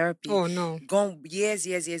terms of therapy. Oh, no. Gone years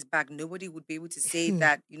back, nobody would be able to say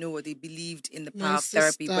that, you know, what they believed in the My power of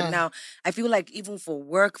therapy. But sister. now I feel like even for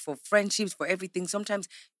work, for friendships, for everything, sometimes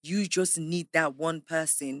you just need that one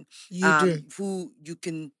person You do. who you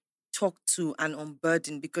can talk to and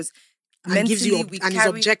unburden because And gives you mentally and is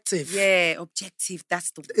objective. Yeah, objective.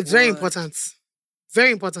 That's the It's very word. important.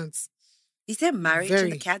 Very important. Is there marriage in the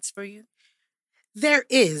Very. cards for you? There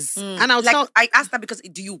is. And I'll like, tell. I asked that because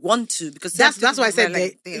do you want to? Because That's why I people said were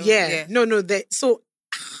like, that. Yeah. No. So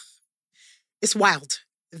it's wild.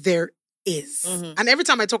 There is. And every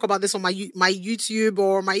time I talk about this on my YouTube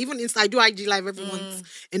or my even Insta, I do IG live every once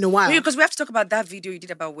in a while. Because we have to talk about that video you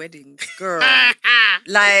did about weddings, girl.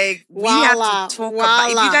 Like we have to talk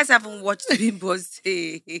about. If you guys haven't watched Bimbo's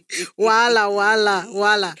say, Wala.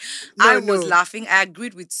 I was laughing. I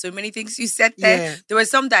agreed with so many things you said there. Yeah. There were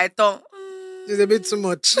some that I thought. It's a bit too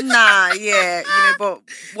much. Nah, yeah, you know. But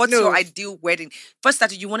what's your ideal wedding? First,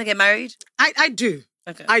 do you want to get married? I do.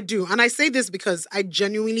 Okay. I do. And I say this because I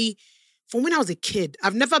genuinely, from when I was a kid,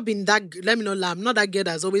 I've never been that, let me not lie, I'm not that girl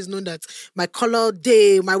that's always known that my color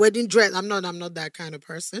day, my wedding dress, I'm not that kind of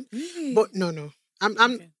person. Really? But no. I'm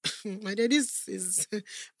my dad is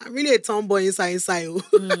I'm really a tomboy inside.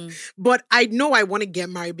 But I know I want to get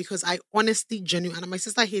married because I honestly, genuinely, and my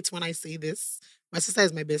sister hates when I say this. My sister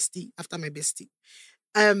is my bestie after my bestie.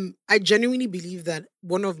 I genuinely believe that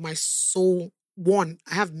one of my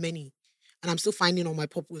I have many, and I'm still finding all my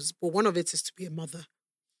purpose, but one of it is to be a mother.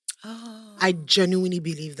 Oh. I genuinely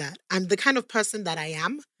believe that. And the kind of person that I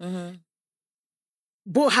am,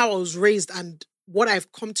 both how I was raised and what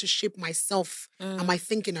I've come to shape myself and my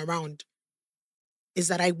thinking around is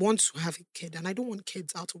that I want to have a kid. And I don't want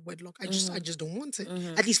kids out of wedlock. I just don't want it.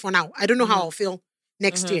 At least for now. I don't know how I'll feel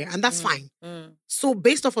next year. And that's fine. So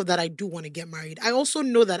based off of that, I do want to get married. I also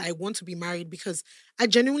know that I want to be married because I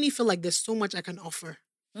genuinely feel like there's so much I can offer.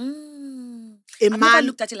 I've never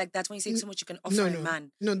looked at it like that when you say so much you can offer a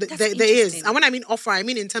man. No, there is. And when I mean offer, I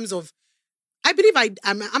mean in terms of, I believe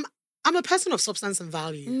I'm a person of substance and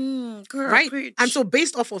value. Girl, right? preach. And so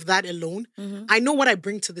based off of that alone, I know what I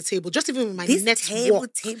bring to the table. Just even with my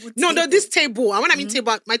network. No, this table. And when I mean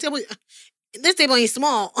table, my table, this table is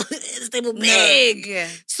small. This table big. Yeah.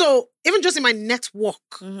 So even just in my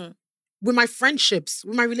network, with my friendships,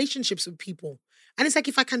 with my relationships with people. And it's like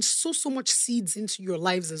if I can sow so much seeds into your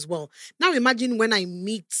lives as well. Now imagine when I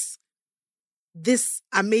meet this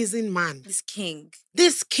amazing man. This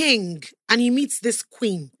king. And he meets this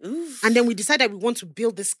queen. Oof. And then we decide that we want to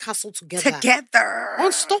build this castle together.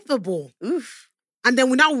 Unstoppable. Oof. And then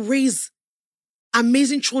we now raise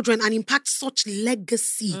amazing children and impact such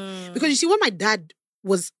legacy. Because you see, when my dad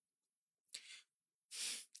was...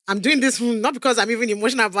 I'm doing this not because I'm even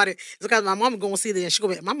emotional about it. It's because my mom going to see this and she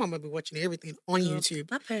go, my mom will be watching everything on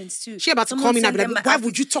YouTube. My parents too. She about to call me now and be like, why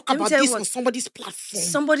would you talk about this on somebody's platform?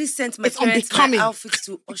 Somebody sent my it's parents unbecoming. my outfits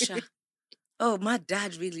to Usher. Oh, my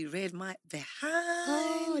dad really read my behind.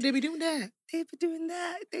 Oh, they be doing that. They be doing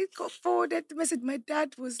that. They go forwarded the message. My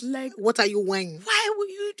dad was like, What are you wearing? why will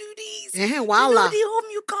you do this? Eh, Do you voila. know the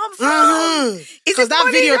home you come from? Is Because it that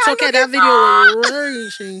money video, you are okay, looking that video for?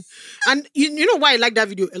 was raging. And you know why I like that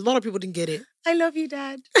video? A lot of people didn't get it. I love you,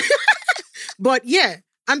 Dad. But yeah.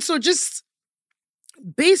 And so just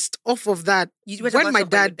based off of that, You were when about my to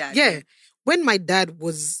talk about your dad, dad, yeah. when my dad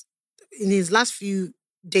was in his last few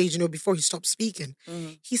days, before he stopped speaking,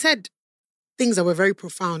 he said things that were very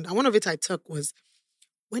profound. And one of it I took was,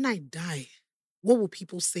 when I die, what will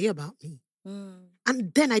people say about me?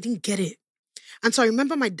 And then I didn't get it. And so I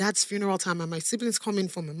remember my dad's funeral time and my siblings coming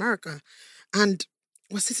from America. And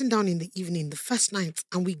we're sitting down in the evening, the first night,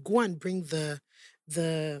 and we go and bring the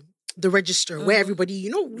register where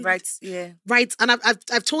everybody, Right, yeah. Right. And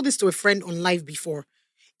I've told this to a friend on live before.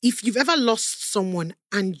 If you've ever lost someone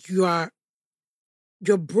and you're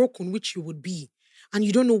broken, which you would be, and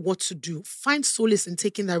you don't know what to do, find solace in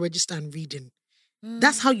taking that register and reading.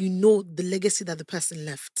 That's how you know the legacy that the person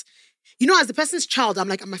left. As the person's child, I'm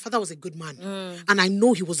like, my father was a good man. And I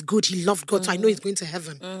know he was good. He loved God. So I know he's going to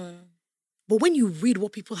heaven. But when you read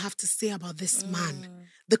what people have to say about this man,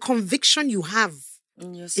 the conviction you have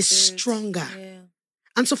is stronger. Yeah.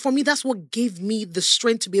 And so for me, that's what gave me the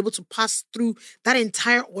strength to be able to pass through that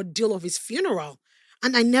entire ordeal of his funeral.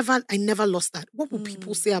 And I never lost that. What will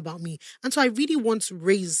people say about me? And so I really want to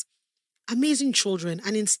raise amazing children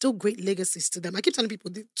and instill great legacies to them. I keep telling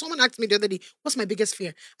people, someone asked me the other day, what's my biggest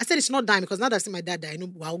fear? I said, it's not dying, because now that I see my dad die, I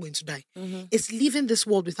know we're all going to die. It's leaving this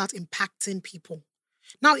world without impacting people.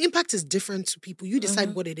 Now, impact is different to people. You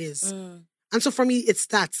decide what it is. And so for me, it's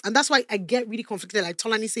that. And that's why I get really conflicted, like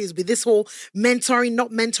Tolani says, with this whole mentoring,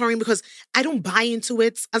 not mentoring, because I don't buy into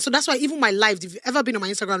it. And so that's why even my life, if you've ever been on my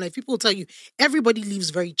Instagram live, people will tell you, everybody leaves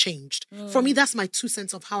very changed. For me, that's my 2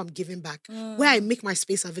 cents of how I'm giving back. Where I make my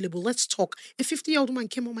space available. Let's talk. A 50-year-old woman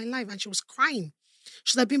came on my live and she was crying.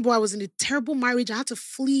 She's like, Abimbola, I was in a terrible marriage. I had to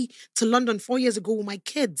flee to London 4 years ago with my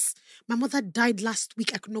kids. My mother died last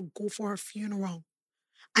week. I could not go for her funeral.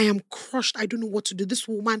 I am crushed. I don't know what to do. This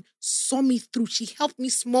woman saw me through. She helped me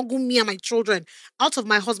smuggle me and my children out of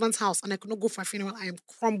my husband's house, and I could not go for a funeral. I am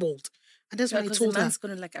crumbled. And that's when I told the her. man's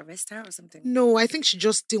going to arrest her or something? No, I think she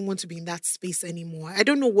just didn't want to be in that space anymore. I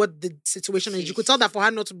don't know what the situation is. You could tell that for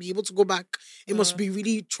her not to be able to go back, it must be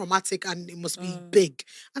really traumatic and it must be big.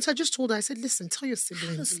 And so I just told her, I said, listen, tell your siblings.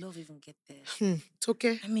 How does love even get there? It's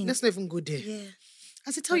okay. I mean, let's not even go there. Yeah.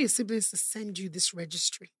 I said, tell your siblings to send you this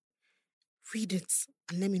registry. Read it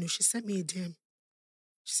and let me know. She sent me a DM.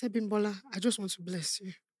 She said, Abimbola, I just want to bless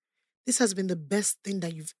you. This has been the best thing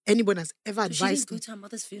that anyone has ever advised. She didn't go to her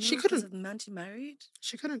mother's funeral she couldn't. because of the man she married?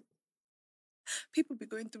 She couldn't. People be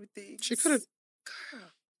going through things. She couldn't. Girl.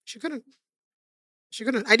 She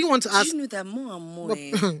couldn't. I didn't want to ask. You know that more and more.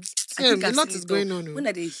 A lot is going on. When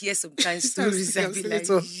I hear some kind of stories, I be like,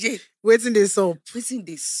 yeah. Waiting this up. Waiting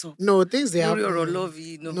this up. No, things they happen.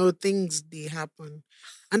 No, things they happen.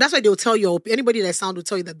 And that's why they'll tell you, anybody that sound will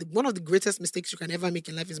tell you that one of the greatest mistakes you can ever make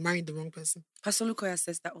in life is marrying the wrong person. Pastor Lukoya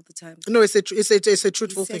says that all the time. No, it's a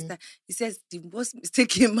truthful thing. He says the most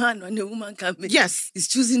mistake a man and a woman can make is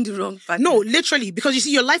choosing the wrong partner. No, literally, because you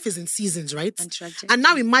see, your life is in seasons, right? And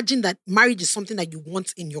now imagine that marriage is something that you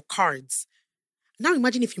want in your cards. Now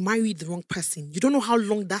imagine if you marry the wrong person. You don't know how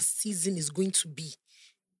long that season is going to be.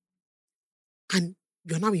 And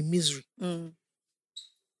you're now in misery.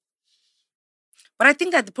 But I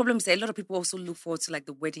think that the problem is that a lot of people also look forward to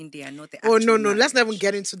the wedding day and not the actual no. marriage. Let's not even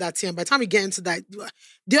get into that here. By the time we get into that,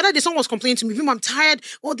 the other day someone was complaining to me, I'm tired.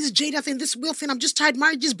 Oh, this Jada thing, this Will thing, I'm just tired.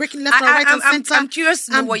 Marriage is breaking left and right and center. I'm curious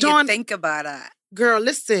to know what you think about that. Girl,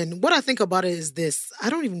 listen, what I think about it is this.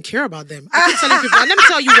 I don't even care about them. I keep telling people, and let me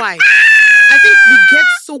tell you why. I think we get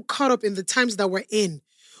so caught up in the times that we're in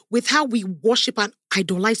with how we worship and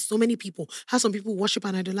idolize so many people. How some people worship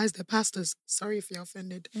and idolize their pastors. Sorry if you're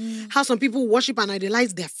offended. How some people worship and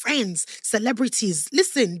idolize their friends, celebrities.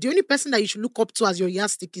 Listen, the only person that you should look up to as your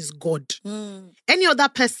yardstick is God. Any other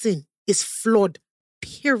person is flawed,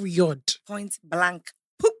 period. Point blank.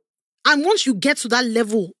 And once you get to that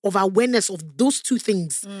level of awareness of those two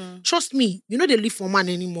things, trust me, you know they live for man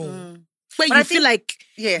anymore. Where you feel like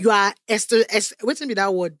you are what's be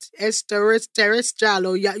that word? Terrestrial,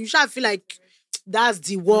 or you shall feel like that's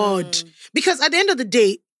the word. Because at the end of the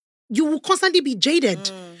day, you will constantly be jaded.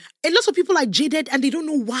 A lot of people are jaded and they don't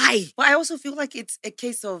know why. But I also feel like it's a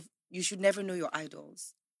case of you should never know your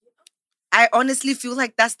idols. I honestly feel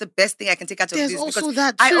like that's the best thing I can take out of this. There's also because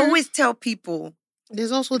that too. I always tell people.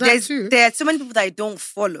 There's also that too. There are so many people that I don't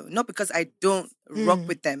follow, not because I don't rock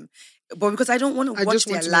with them. But because I don't want to I watch just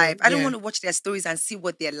want their to know, life. I don't yeah. want to watch their stories and see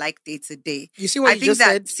what they're like day to day. You see what I you think just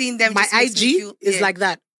that said? seeing them My just makes me IG feel, is like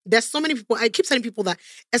that. There's so many people. I keep telling people that,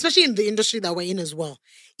 especially in the industry that we're in as well.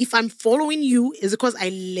 If I'm following you, it's because I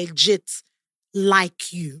legit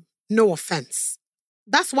like you. No offense.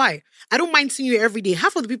 That's why I don't mind seeing you every day.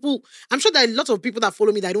 Half of the people, I'm sure there are a lot of people that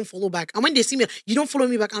follow me that I don't follow back. And when they see me, you don't follow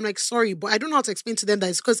me back. I'm like, sorry, but I don't know how to explain to them that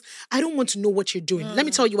it's because I don't want to know what you're doing. Let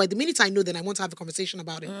me tell you why. The minute I know, then I want to have a conversation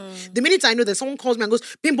about it. The minute I know that someone calls me and goes,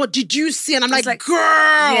 Bimbo, did you see? And I'm like, girl.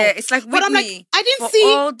 Yeah, it's like Whitney. But I'm like, I didn't for see.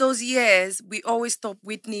 all those years, we always thought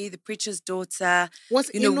Whitney, the preacher's daughter, Was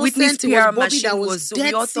Whitney's innocent. It was PR Bobby machine that was so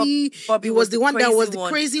we all thought dirty. Bobby He was the one that was the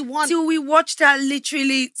one. crazy one. Till we watched her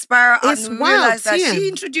literally spiral out It's and we wild, realized that TM. she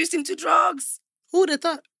introduced him to drugs. Who would have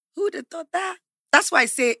thought? Who would have thought that? That's why I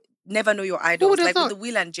say never know your Who idols. would have Like thought? with the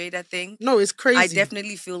Will and Jada thing. No, it's crazy. I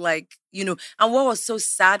definitely feel like, and what was so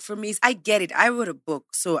sad for me is I get it. I wrote a book,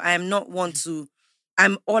 so I am not one to,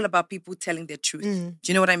 I'm all about people telling their truth. Do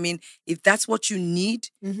you know what I mean? If that's what you need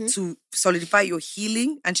to solidify your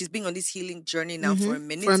healing, and she's been on this healing journey now for a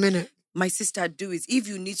minute. My sister, do is if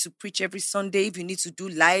you need to preach every Sunday, if you need to do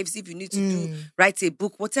lives, if you need to write a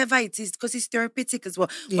book, whatever it is, because it's therapeutic as well.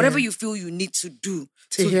 Yeah. Whatever you feel you need to do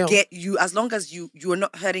to get you, as long as you're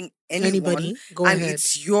not hurting anyone, go and ahead.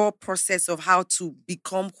 it's your process of how to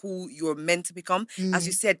become who you're meant to become. As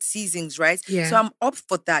you said, seasons, right? Yeah. So I'm up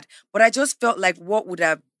for that. But I just felt like what would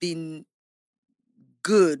have been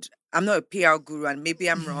good, I'm not a PR guru and maybe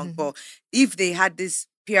I'm wrong, but if they had this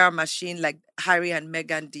PR machine like Harry and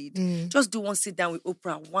Meghan did, just do one sit down with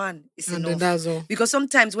Oprah. One is And enough. then that's all. Because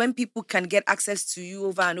sometimes when people can get access to you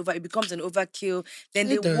over and over, it becomes an overkill. Then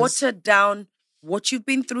they water down what you've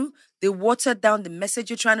been through. They water down the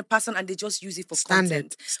message you're trying to pass on and they just use it for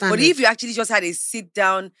content. But if you actually just had a sit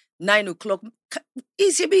down 9 o'clock,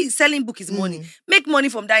 it should be selling book is money. Make money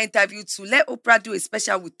from that interview too. Let Oprah do a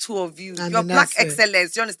special with two of you. And your black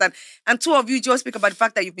excellence, you understand? And two of you just speak about the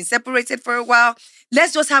fact that you've been separated for a while.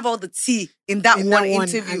 Let's just have all the tea in that one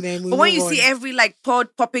interview. But when you see every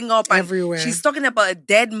pod popping up and everywhere, she's talking about a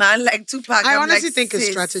dead man like Tupac. I honestly think it's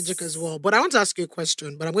strategic as well. But I want to ask you a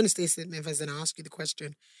question. But I'm going to stay in Memphis and I'll ask you the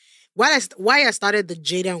question. Why I started the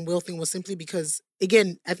Jada and Will thing was simply because,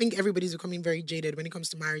 again, I think everybody's becoming very jaded when it comes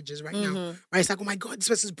to marriages right now. Right? It's like, oh my God, this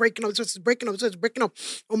person's breaking up, this person's breaking up, this person's breaking up.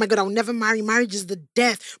 Oh my God, I'll never marry. Marriage is the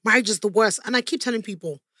death. Marriage is the worst. And I keep telling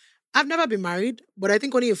people, I've never been married, but I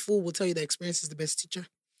think only a fool will tell you that experience is the best teacher.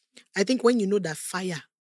 I think when you know that fire,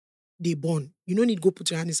 they burn, you don't need to go put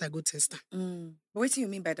your hand inside, go test them. What do you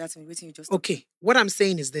mean by that? What do you just... Okay, what I'm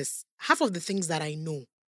saying is this. Half of the things that I know,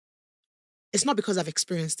 it's not because I've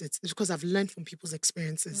experienced it. It's because I've learned from people's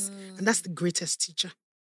experiences. And that's the greatest teacher.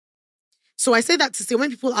 So I say that to say, when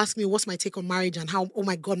people ask me what's my take on marriage and how, oh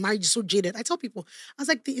my God, marriage is so jaded, I tell people, I was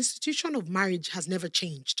like, the institution of marriage has never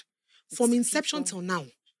changed. From inception till now,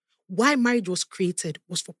 why marriage was created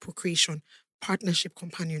was for procreation, partnership,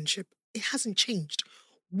 companionship. It hasn't changed.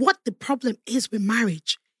 What the problem is with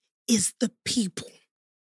marriage is the people.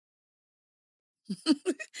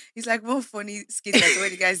 It's like one funny skit that's where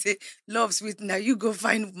the guy say, love sweet, now you go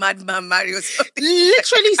find madman marry or something.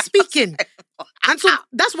 Literally speaking. And so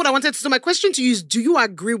that's what I wanted to. So my question to you is, do you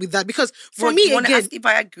agree with that? Because for me, you want to again, ask if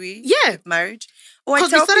I agree with marriage?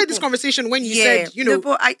 Because we started this conversation when you said,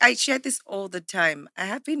 but I share this all the time. I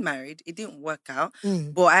have been married. It didn't work out.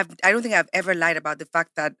 But I don't think I've ever lied about the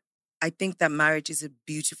fact that I think that marriage is a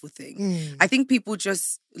beautiful thing. I think people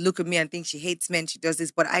just look at me and think she hates men, she does this.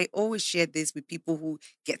 But I always share this with people who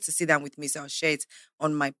get to sit down with me. So I'll share it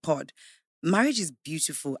on my pod. Marriage is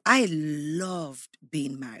beautiful. I loved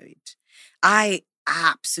being married. I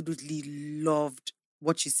absolutely loved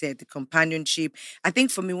what you said, the companionship. I think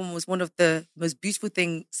for me, one of the most beautiful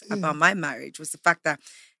things about my marriage was the fact that,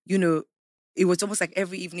 it was almost like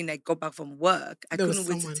every evening I got back from work, I couldn't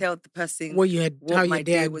wait to tell the person what my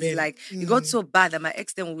day was like. It got so bad that my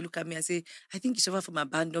ex then would look at me and say, I think you suffer from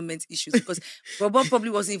abandonment issues, because Bobo probably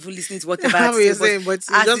wasn't even listening to whatever I had to say. But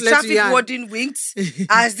as the traffic warden winked,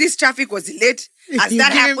 as this traffic was delayed, as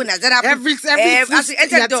that happened,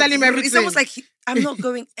 tell him everything. It's almost like I'm not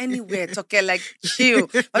going anywhere, Toke, like, chill.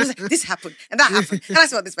 I was like, this happened, and that happened, and I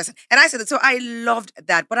saw this person, and I said it. So I loved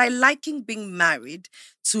that. But I liking being married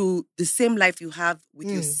to the same life you have with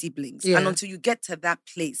your siblings. And until you get to that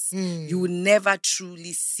place, you will never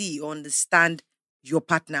truly see or understand your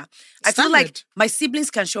partner. I feel like Standard. my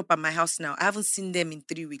siblings can show up at my house now. I haven't seen them in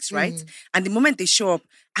 3 weeks, right? Mm. And the moment they show up,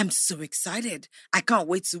 I'm so excited. I can't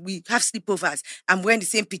wait to we have sleepovers. I'm wearing the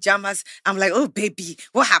same pajamas. I'm like, oh baby,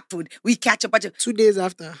 what happened? We catch up. 2 days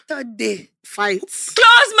after. Third day. Fights.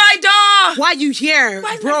 Close my door. Why you here?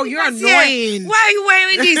 Why is Bro, my you're slippers here? annoying. Why are you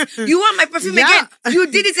wearing this? You want my perfume Yeah. again? You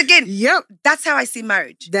did it again. Yep. That's how I see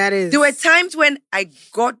marriage. That is. There were times when I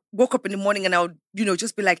woke up in the morning and I would,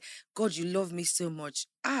 just be like, God, you love me so much.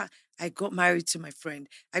 I got married to my friend.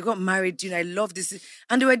 I got married, I love this.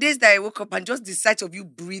 And there were days that I woke up and just the sight of you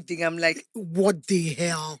breathing, I'm like, What the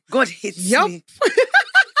hell? God hates Yep. me.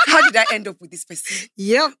 How did I end up with this person?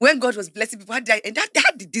 Yep. When God was blessing people, how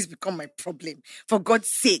did this become my problem? For God's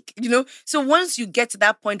sake, So once you get to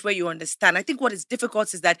that point where you understand, I think what is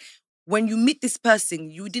difficult is that when you meet this person,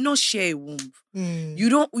 you did not share a womb. You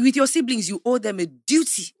don't, with your siblings, you owe them a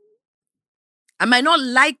duty. I might not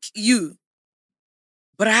like you,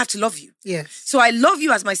 but I have to love you. Yes. So I love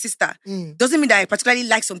you as my sister. Doesn't mean that I particularly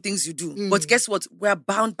like some things you do. But guess what? We're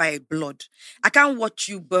bound by blood. I can't watch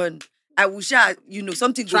you burn. I wish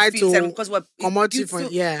something Try will fix to them because we're come out beautiful.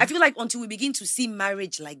 different, yeah. I feel like until we begin to see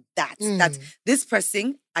marriage like that this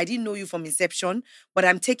person, I didn't know you from inception, but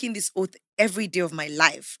I'm taking this oath every day of my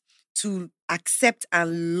life to accept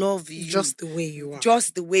and love you. Just the way you are.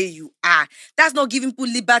 Just the way you are. That's not giving people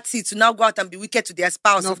liberty to now go out and be wicked to their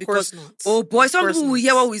spouse. No, of because, course not. oh boy, some people will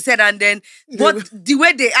hear what we said and then the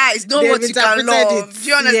way they are is not They've what you can interpreted love. it. Do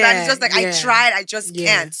you understand? Yeah, It's just like, yeah. I tried, I just Yeah.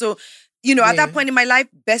 can't. So, at that point in my life,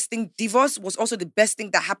 divorce was also the best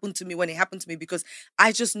thing that happened to me when it happened to me because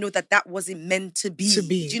I just know that wasn't meant to be.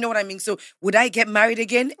 Do you know what I mean? So would I get married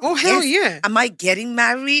again? Oh, hell Yes. yeah. Am I getting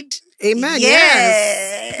married? Amen. Yes.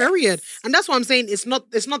 Yes. Period. And that's what I'm saying. It's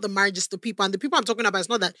not the marriages to people. And the people I'm talking about, it's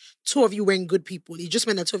not that two of you weren't good people. It just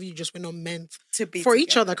meant that two of you just were not meant to be for together.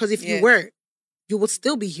 each other. Because if you were, you would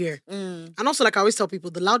still be here. And also, like I always tell people,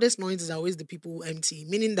 the loudest noises are always the people who empty.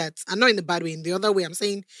 Meaning that, and not in the bad way, in the other way, I'm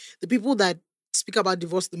saying the people that speak about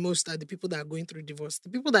divorce the most are the people that are going through divorce. The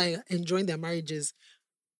people that are enjoying their marriages,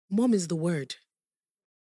 mom is the word.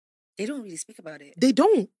 They don't really speak about it. They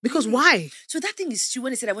don't. Because why? So that thing is true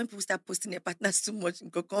when they say that when people start posting their partners too much in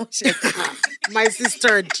Kokon. My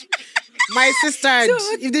sister.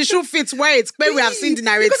 If the shoe fits, wear it. But we have seen the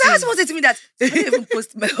narrative. Because I was wanted to me that I don't even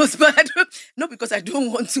post my husband. Not because I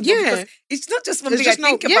don't want to, but because it's not just something I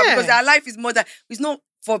think about because our life is more than it's not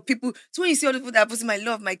for people. So when you see all the people that are posting my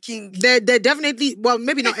love, my king. They're definitely, well,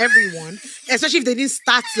 maybe not everyone, especially if they didn't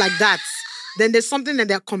start like that. Then there's something that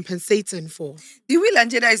they're compensating for. The Will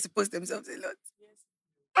and Jada used to post themselves a lot.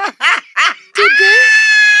 Did they?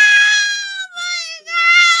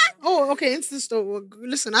 Oh, okay. Well,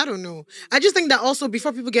 listen, I don't know. I just think that also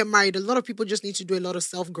before people get married, a lot of people just need to do a lot of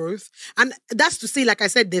self-growth. And that's to say, like I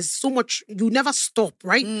said, there's so much, you never stop,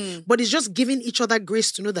 right? But it's just giving each other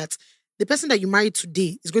grace to know that the person that you married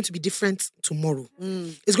today is going to be different tomorrow.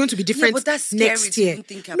 It's going to be different but that's scary next to year. even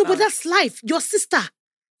think No, but about. that's life. Your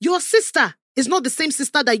sister is not the same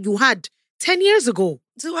sister that you had 10 years ago.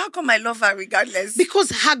 So how come I love her regardless?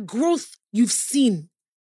 Because her growth you've seen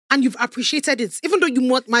and you've appreciated it, even though you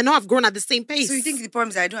might not have grown at the same pace. So you think the problem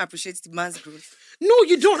is that I don't appreciate the man's growth? No,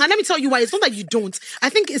 you don't. And let me tell you why. It's not that you don't. I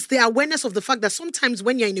think it's the awareness of the fact that sometimes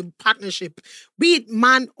when you're in a partnership, be it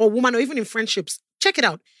man or woman or even in friendships, check it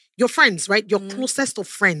out. Your friends, right? Your closest of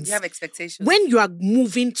friends. You have expectations. When you are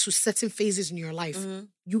moving to certain phases in your life,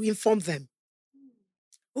 you inform them.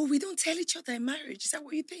 Oh, we don't tell each other in marriage. Is that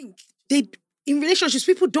what you think? In relationships,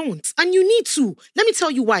 people don't. And you need to. Let me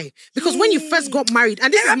tell you why. Because when you first got married,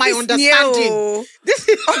 and this is my understanding. This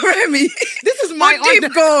is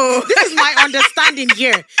my understanding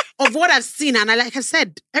here of what I've seen. And like I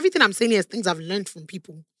said, everything I'm saying here is things I've learned from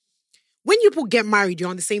people. When people get married, you're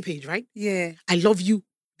on the same page, right? Yeah. I love you.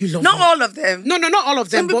 You love Not me. all of them. No, not all of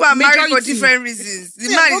them. Some people but are married for majority. different reasons. The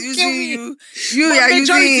man is using you. You are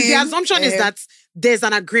Majority, using the him. assumption is that there's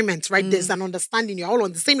an agreement, right? There's an understanding. You're all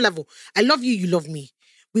on the same level. I love you, you love me.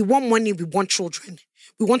 We want money, we want children.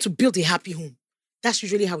 We want to build a happy home. That's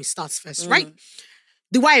usually how it starts first, right?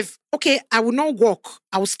 The wife, okay, I will not work.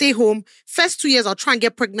 I will stay home. First 2 years, I'll try and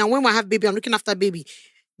get pregnant. When I have baby, I'm looking after baby.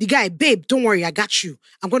 The guy, babe, don't worry, I got you.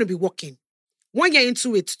 I'm going to be working. 1 year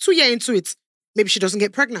into it, 2 years into it, maybe she doesn't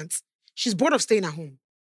get pregnant. She's bored of staying at home.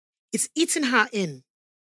 It's eating her in.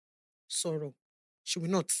 Sorrow. She will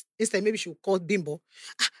not. Instead, maybe she will call Bimbo.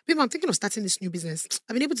 Babe, I'm thinking of starting this new business.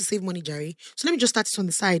 I've been able to save money, Jerry. So let me just start it on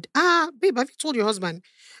the side. Babe, have you told your husband?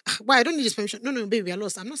 Why, I don't need his permission. No, baby, we are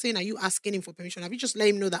lost. I'm not saying are you asking him for permission. Have you just let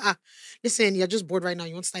him know that, listen, you're just bored right now.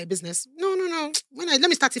 You want to start a business? No. Let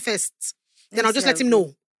me start it first. Then I'll just let him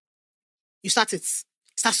know. You start it.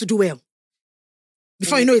 It starts to do well.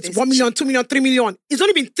 Before you know it's 1 million, 2 million, 3 million. It's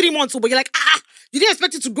only been 3 months, but you're like, you didn't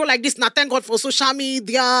expect it to grow like this. Now, thank God for social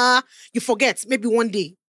media. You forget. Maybe one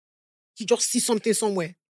day, he just sees something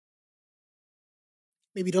somewhere.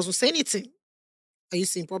 Maybe he doesn't say anything. Are you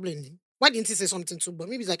seeing problem? Why didn't he say something too? But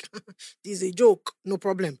maybe he's like, this is a joke. No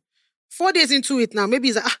problem. 4 days into it now, maybe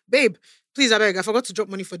he's like, babe, please, I beg, I forgot to drop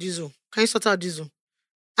money for diesel. Can you sort out diesel?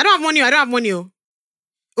 I don't have money.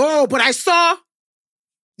 Oh, but I saw.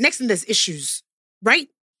 Next thing, there's issues, right?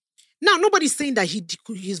 Now, nobody's saying that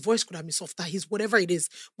his voice could have been softer, his whatever it is.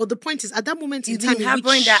 But the point is, at that moment in time, in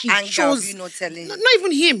which that she anger chose, of you not telling. not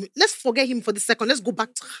even him. Let's forget him for the second. Let's go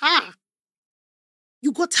back to her.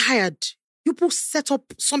 You got tired. You both set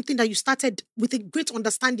up something that you started with a great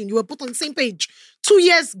understanding. You were both on the same page. 2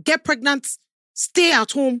 years, get pregnant, stay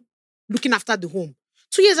at home, looking after the home.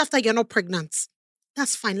 2 years after you're not pregnant.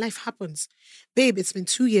 That's fine. Life happens. Babe, it's been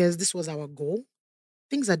 2 years. This was our goal.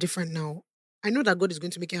 Things are different now. I know that God is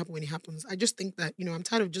going to make it happen when it happens. I just think that, I'm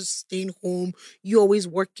tired of just staying home. You always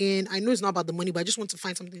working. I know it's not about the money, but I just want to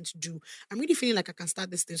find something to do. I'm really feeling like I can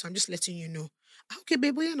start this thing, so I'm just letting you know. Okay,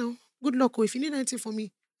 babe, well, good luck. If you need anything from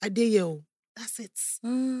me, I dare you. That's it.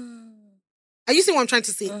 Are you seeing what I'm trying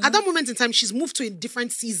to say? At that moment in time, she's moved to a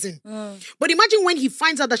different season. But imagine when he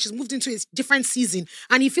finds out that she's moved into a different season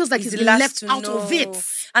and he feels like he's been left out of it.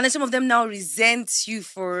 And then some of them now resent you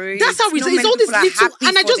for it. That's how it's all this little.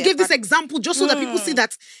 And I just gave this example just so that people see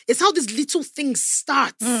that it's how these little things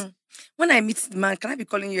start. When I meet the man, can I be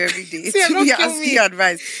calling you every day See, to be asking you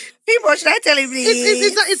advice? People, should I tell him?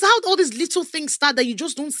 It's how all these little things start that you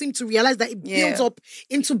just don't seem to realize that it builds up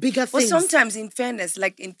into bigger things. But sometimes, in fairness,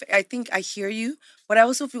 I think I hear you, but I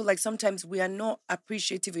also feel like sometimes we are not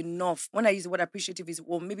appreciative enough. When I use the word appreciative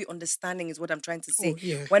maybe understanding is what I'm trying to say.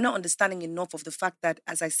 We're not understanding enough of the fact that,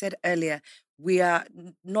 as I said earlier, we are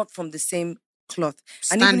not from the same cloth.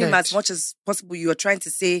 Standard. And even as much as possible, you are trying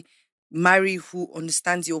to say, marry who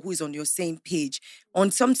understands you or who is on your same page.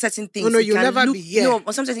 On some certain things, on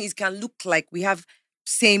some certain things it can look like we have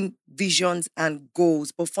same visions and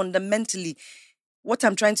goals. But fundamentally, what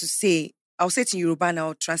I'm trying to say, I'll say it in Yoruba and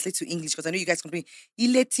I'll translate to English because I know you guys can be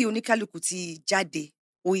ileti onikalukuti jade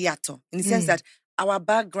oyato. In the sense that our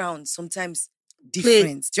background sometimes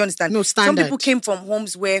different. Do you understand? No, standard. Some people came from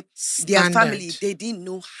homes where their family, they didn't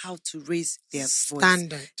know how to raise their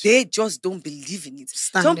voice. They just don't believe in it.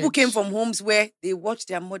 Some people came from homes where they watched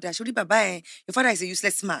their mother. Shuri Baba, your father is a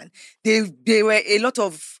useless man. They were a lot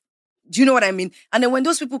of, do you know what I mean? And then when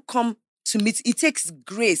those people come to meet, it takes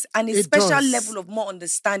grace and a special level of more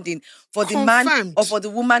understanding for the man or for the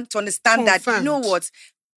woman to understand that, you know what?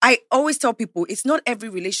 I always tell people, it's not every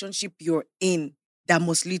relationship you're in that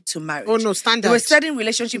must lead to marriage. Oh, no, standard. There were certain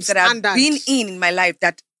relationships that I've been in my life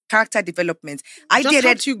that character development. I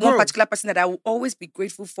dated one particular person that I will always be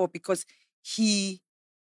grateful for because he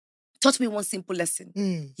taught me one simple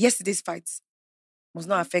lesson. Yesterday's fights must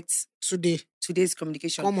not affect today's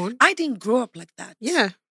communication. Come on. I didn't grow up like that. Yeah.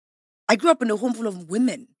 I grew up in a home full of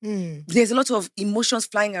women. There's a lot of emotions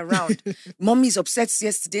flying around. Mommy's upset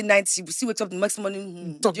yesterday night. She wakes up the next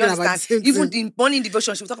morning. Do you understand? Even in morning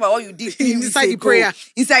devotion, she will talk about what you did inside the prayer.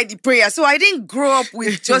 Inside the prayer. So I didn't grow up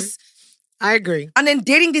with just... I agree. And then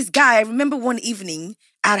dating this guy, I remember one evening,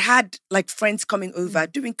 I had like friends coming over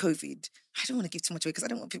during COVID. I don't want to give too much away because I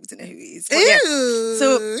don't want people to know who he is.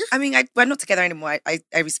 So, I mean, we're not together anymore. I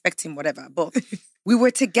respect him, whatever. But we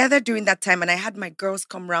were together during that time and I had my girls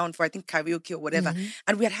come round for, I think, karaoke or whatever.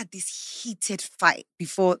 And we had this heated fight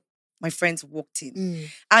before my friends walked in.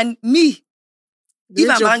 And me, if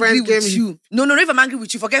I'm angry with you, if I'm angry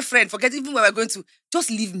with you, forget even where we're going to, just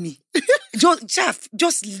leave me.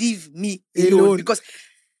 just leave me alone. Because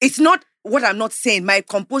it's not what I'm not saying. My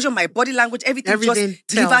composure, my body language, everything just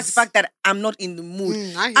delivers the fact that I'm not in the mood.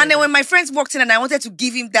 And then when my friends walked in and I wanted to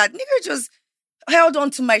give him that, nigga just held on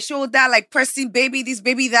to my shoulder, like pressing baby this,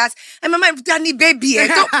 baby that. And my mind, Danny, baby.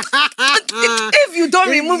 If you don't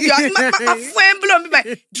remove your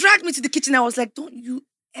drag me to the kitchen. I was like, don't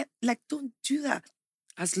do that.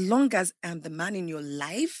 As long as I'm the man in your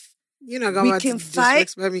life, we can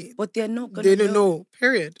fight, but they're not going to know. They don't know,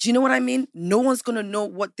 period. Do you know what I mean? No one's going to know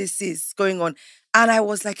what this is going on. And I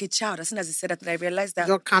was like a child. As soon as he said that, I realized that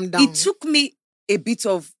you'll calm down. It took me a bit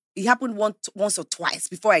of, it happened once or twice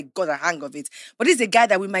before I got a hang of it. But this is a guy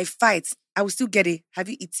that with my fights, I will still get it. Have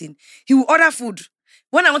you eaten? He will order food.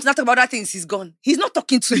 When I want to talk about other things, he's gone. He's not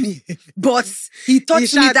talking to me. But he taught me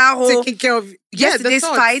that whole taking care of yesterday's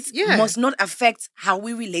fight must not affect how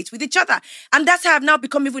we relate with each other. And that's how I've now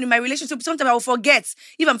become even in my relationship. Sometimes I will forget.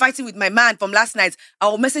 If I'm fighting with my man from last night, I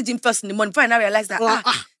will message him first in the morning before I now realize that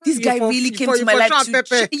this guy really came to my life.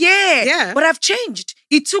 Yeah. But I've changed.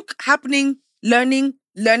 It took happening learning.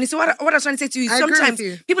 So what I was trying to say to you is I agree with sometimes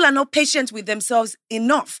you. people are not patient with themselves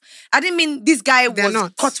enough. I didn't mean this guy They're was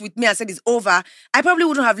not. caught with me and said it's over. I probably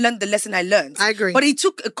wouldn't have learned the lesson I learned. I agree. But it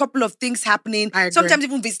took a couple of things happening. I agree. Sometimes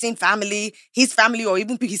even visiting family, his family, or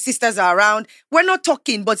even his sisters are around. We're not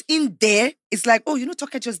talking, but in there, it's like, oh,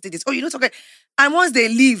 Toke just did this. Oh, Toke. And once they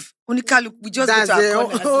leave, Monica, look, we just That's go to it.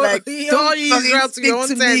 our corner. It's like, All don't Israel fucking to your speak own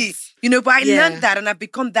to me. tent. But I Yeah. learned that and I've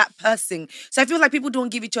become that person. So I feel like people don't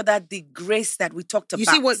give each other the grace that we talked about. You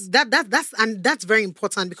see what that's very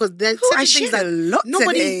important because there's certain I things shared that a lot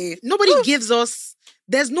today. nobody gives us.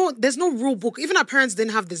 There's no rule book. Even our parents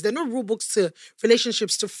didn't have this. There are no rule books to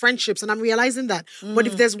relationships, to friendships, and I'm realizing that. But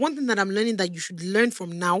if there's one thing that I'm learning that you should learn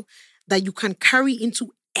from now, that you can carry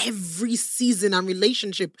into every season and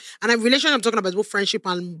relationship, and I'm talking about both friendship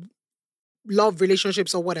and love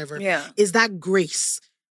relationships or whatever. Yeah. Is that grace?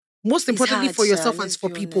 Most importantly hard, for yourself Sha, and let's for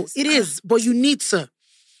be people. honest. It is, but you need to.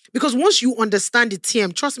 Because once you understand the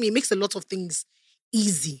TM, trust me, it makes a lot of things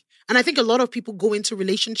easy. And I think a lot of people go into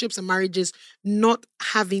relationships and marriages not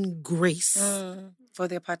having grace. For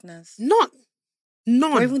their partners. None.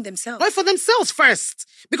 Or even themselves. Or for themselves first.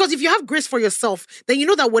 Because if you have grace for yourself, then you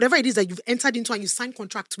know that whatever it is that you've entered into and you sign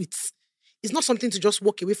contract with, it's not something to just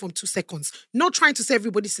walk away from 2 seconds. Not trying to say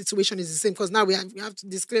everybody's situation is the same, because now we have to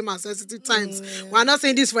disclaim our sensitive times. We're not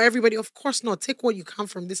saying this for everybody. Of course not. Take what you can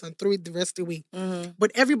from this and throw it the rest away. But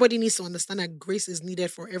everybody needs to understand that grace is needed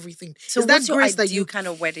for everything. So is that what's your grace ideal that you kind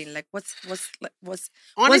of wedding? Like what's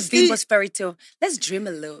Honestly, Bimbo's fairy tale? Let's dream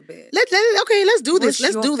a little bit. let's do this. What's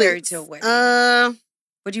Let's your do fairy this. tale wedding? Uh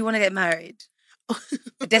Or do you want to get married?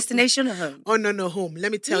 A destination or home? oh no, home.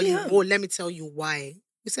 Let me tell Really you. home? Oh, let me tell you why.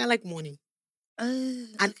 You see, I like money. And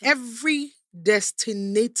okay. every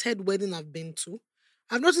destinated wedding I've been to,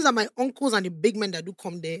 I've noticed that my uncles and the big men that do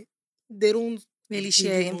come there, they don't Really give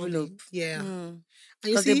share you money. envelope. Yeah. And you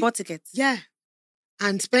Because see, they bought tickets. yeah.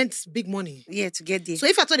 And spent big money. Yeah, to get there. So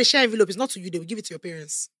if I thought they share envelope, it's not to you, they will give it to your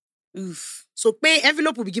parents. Oof. So pay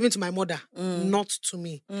envelope will be given to my mother, not to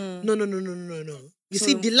me. No. You So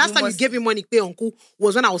see, the last you time must- you gave me money, pay uncle,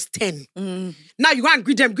 was when I was 10. Now you go and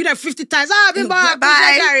greet them 50 times. Ah, Abimbola,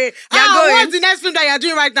 Bye. what's the next film that you're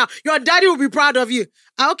doing right now? Your daddy will be proud of you.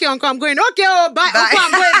 Ah, okay, uncle, I'm going. Okay, oh, bye. Bye. Uncle,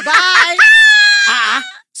 I'm going. Bye.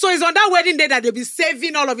 So it's on that wedding day that they'll be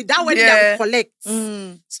saving all of it. That wedding that will collect.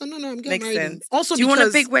 So no, I'm getting Makes married. sense. Also, do you want a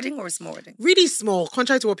because big wedding or a small wedding? really small,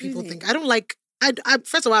 contrary to what people Really? think. I don't like. I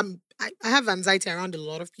first of all, I have anxiety around a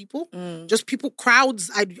lot of people. Just people, crowds.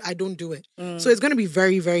 I don't do it. So it's going to be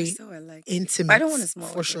very, very So I like it. intimate. I don't want a small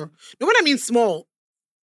for wedding. sure. No, when I mean small,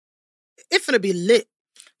 it's gonna be lit.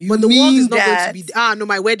 But You the world mean is not that? going to be. No,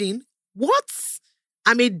 my wedding. What?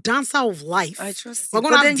 I'm a dancer of life. I trust We're you.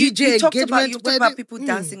 gonna But have then DJ you talked engagement. about people wedding.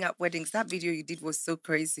 dancing at weddings. That video you did was so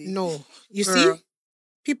crazy. No, you Girl. see,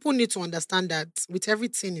 people need to understand that with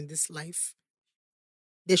everything in this life,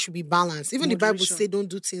 there should be balance. Even the Bible Moderation. say don't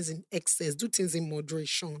do things in excess, do things in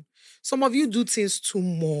moderation. Some of you do things too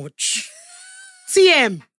much.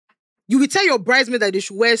 TM, you will tell your bridesmaid that they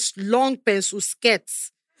should wear long pencil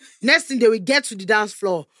skirts. Next thing they will get to the dance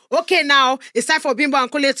floor. Okay, now it's time for Bimbo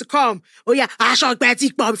and Kole to come. Oh yeah, I shall bet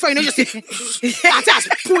it, before you know, just say, Auntie has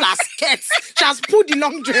pulled her skirts. She has pulled the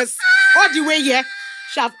long dress all the way here.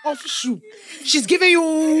 She have off shoe. She's giving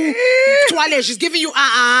you toilet. She's giving you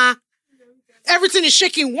Everything is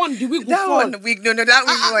shaking. The wig will That fall. one, that wig one is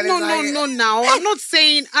like... No. Now I'm not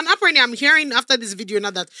saying, and apparently I'm hearing after this video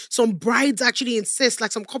now that some brides actually insist,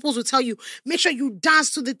 like some couples will tell you, make sure you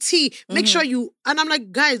dance to the T. Make sure you, and I'm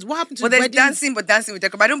like, guys, what happened to But the there's weddings? dancing with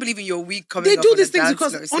them. I don't believe in your wig coming They off do on these the things dance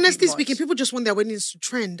because, floor. It's a bit honestly much. speaking, people just want their weddings to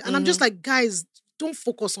trend, and I'm just like, guys, don't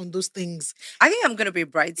focus on those things. I think I'm going to be a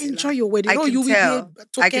bridezilla. Enjoy your wedding. I can you tell. will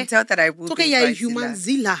be I can tell that I will Toke, be a you're a bridezilla. human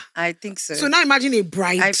zilla. I think so. So now imagine a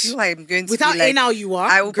bride. I feel like I'm going to without be like... anal you are.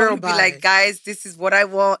 I will girl, probably be bye. like, guys, this is what I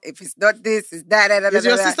want. If it's not this, it's that. It's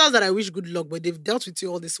your sisters that I wish good luck, but they've dealt with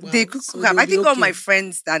you all this while. They could so have. they'll I be think all okay. my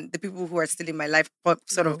friends and the people who are still in my life,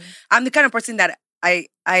 I'm the kind of person that I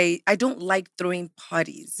don't like throwing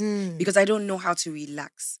parties because I don't know how to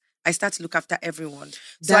relax. I start to look after everyone.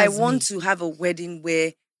 So I want to have a wedding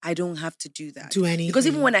where I don't have to do that. Do anything. Because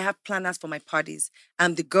even when I have planners for my parties,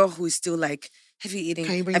 I'm the girl who is still like, have you eaten?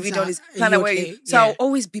 Can you bring Have you this done out? this? Are Planner, you where are okay? you? So Yeah. I'll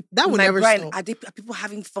always be That will my never brain. stop. Are people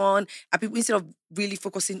having fun? Are people, instead of really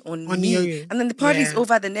focusing on On me? you. And then the party's Yeah.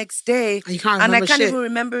 over the next day. And you can't I remember can't shit. even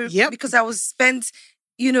remember Yep. because I was spent,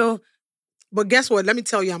 But guess what? Let me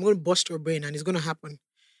tell you, I'm going to bust your brain, and it's going to happen.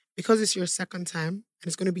 Because it's your second time, and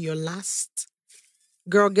it's going to be your last.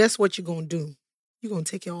 Girl, guess what you're going to do? You're going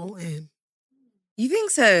to take it all in. You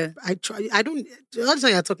think so? I don't, all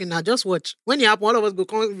you're talking now, just watch. When it happen, all of us go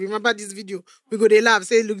come, remember this video. We go, they laugh,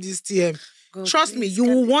 say, look, this TM. God, Trust me, please, you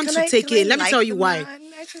will want to take it in. Let me tell you why.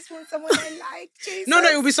 I just want someone I like, Jesus. No,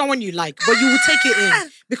 it will be someone you like, but you will take it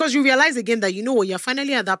in because you realize again that you know what, you're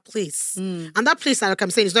finally at that place. And that place, like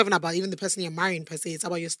I'm saying, it's not even about even the person you're marrying per se, it's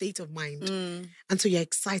about your state of mind. And so you're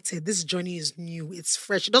excited. This journey is new, it's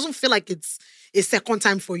fresh. It doesn't feel like it's a second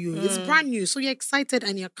time for you. It's brand new. So you're excited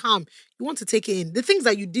and you're calm. You want to take it in. The things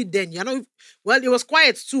that you did then, you know, well, it was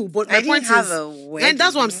quiet too, but my point is, and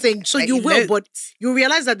that's what I'm saying. So you will, but you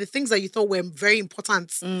realize that the things that you thought were very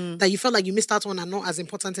important, that you felt like you missed out on are not as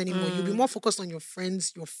important anymore. You'll be more focused on your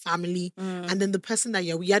friends, your family, and then the person that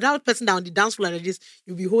you're that person that on the dance floor like this,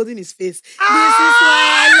 you'll be holding his face. This is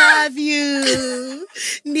why I love you.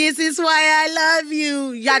 This is why I love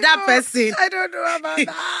you. You're that person. I don't know about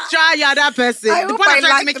that. Try you're that person. I The hope point I I'm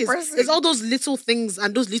trying like to make the person. is all those little things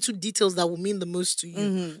and those little details that will mean the most to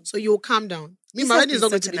you. So you'll calm down. Me, my wedding is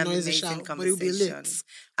not going to be noisy shout, but it'll be lit.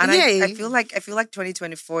 And I feel like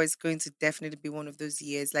 2024 is going to definitely be one of those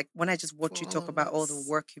years. Like when I just watch you talk about all the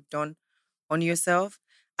work you've done on yourself,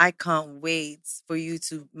 I can't wait for you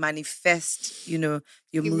to manifest, you know,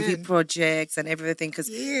 your movie projects and everything. Because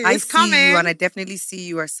I see you, and I definitely see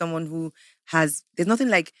you as someone who has. There's nothing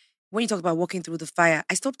like when you talk about walking through the fire.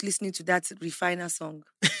 I stopped listening to that Refiner song.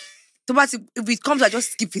 If it comes, I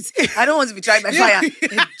just skip it. I don't want to be tried by fire.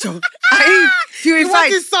 I purified. You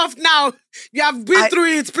want it soft now. You have been through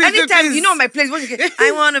it. Anytime, you know my place.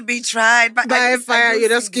 I want to be tried by fire. You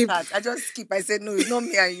just skip. I just skip. I said, no, it's not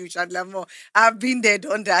me and you, Chandler Moore. I've been there,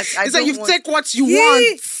 done that. So you take what you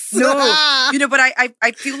want. No. You know, but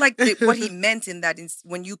I feel like what he meant in that is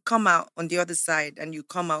when you come out on the other side and you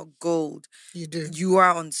come out gold, you do. You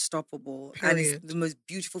are unstoppable. Period. And it's the most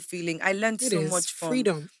beautiful feeling. I learned so much from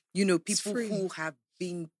freedom. You know, people who have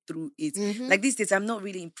been through it. Like these days, I'm not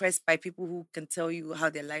really impressed by people who can tell you how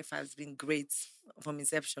their life has been great from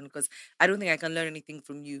inception, because I don't think I can learn anything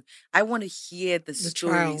from you. I want to hear the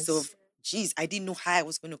stories of, geez, I didn't know how I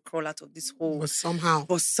was going to crawl out of this hole. But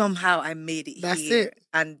somehow I made it. That's here. It.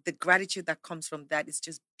 And the gratitude that comes from that is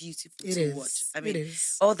just beautiful to watch. I mean,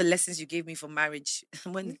 all the lessons you gave me for marriage,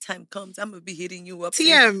 when the time comes, I'm going to be hitting you up.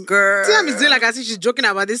 TM, girl. TM is doing like I see she's joking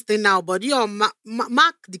about this thing now, but you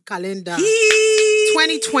mark the calendar.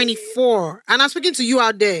 2024. And I'm speaking to you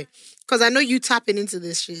out there, because I know you tapping into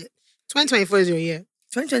this shit. 2024 is your year.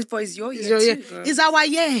 2024 is your year too, girl. It's our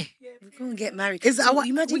year. We're going to get married.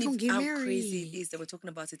 Imagine how crazy it is that we're talking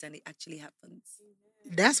about it and it actually happens.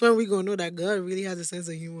 That's when we're going to know that God really has a sense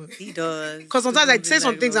of humor. He does. Because sometimes I say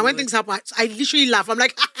some things and when things happen, I literally laugh. I'm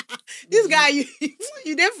like, this guy,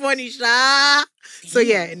 you did funny, Sha. So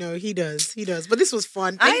yeah, no, he does. But this was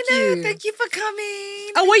fun. Thank you. Thank you for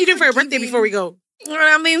coming. Oh, what are you doing for your birthday before we go?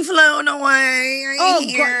 I'm being flown away. God,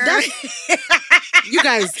 you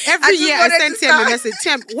guys, every year I send Tim a message.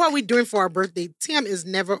 Tim, what are we doing for our birthday? Tim is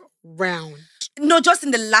never around. No, just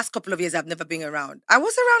in the last couple of years, I've never been around. I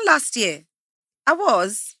was around last year. I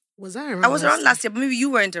was. Was I around? I was around last year, but maybe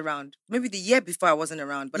you weren't around. Maybe the year before I wasn't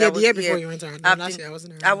around. But the year before you weren't around. Last year I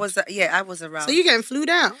wasn't around. I was around. So you getting flew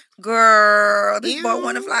out. Girl, this boy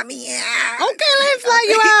want to fly me out. Okay, let me fly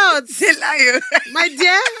you out. Fly you. My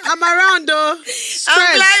dear, I'm around though. I'm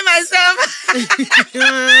flying myself.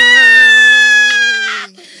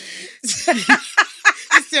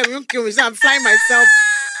 I'm flying myself.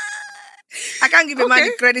 I can't give a man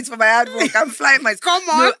the credit for my hard work. I'm flying myself. Come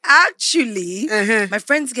on. No, actually, my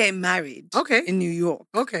friend's getting married in New York.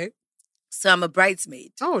 Okay. So I'm a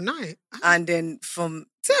bridesmaid. Oh, nice. And then from...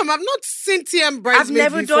 Tim, I've not seen TM bridesmaid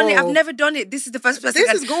I've never done it. This is the first person.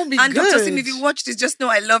 This is going to be and good. And Dr. Sim, if you watch this, just know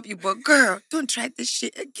I love you. But girl, don't try this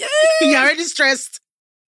shit again. You're already stressed.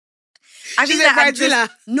 She's a bridezilla.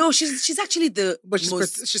 No, she's actually the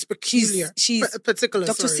most... She's peculiar. She's particular.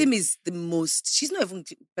 Dr. Sim is the most... She's not even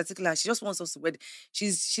particular. She just wants us to wed.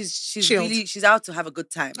 She's really... She's out to have a good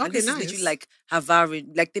time. Okay, and this nice. is literally like her vow.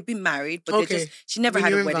 Like they've been married, but she never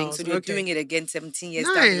had a wedding. Vows. So they're doing it again 17 years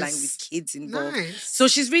down the line with kids involved. Nice. So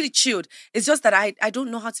she's really chilled. It's just that I don't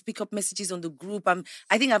know how to pick up messages on the group.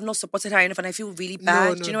 I think I've not supported her enough and I feel really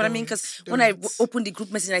bad. Do you know what I mean? Because when I open the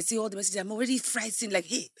group message and I see all the messages, I'm already frightened. Like,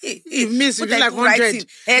 hey. You miss it. Like 100.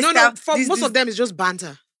 No, for most of them, it's just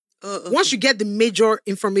banter. Once you get the major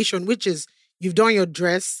information, which is you've done your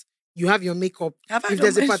dress, you have your makeup. If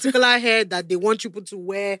there's a particular hair that they want you to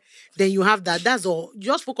wear, then you have that. That's all. You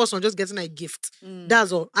just focus on just getting a gift.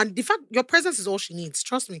 That's all. And the fact your presence is all she needs.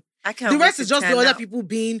 Trust me. I can't. The rest is just the other people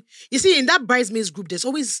being. You see, in that bridesmaids group, there's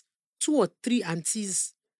always 2 or 3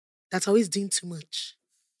 aunties that's always doing too much.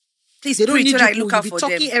 Please, they don't need you. I look out for them.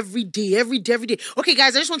 Talking every day. Okay,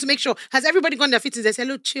 guys, I just want to make sure. Has everybody gone their fittings? They say,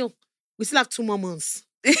 hello, chill. We still have 2 more months.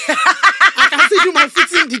 I can still do my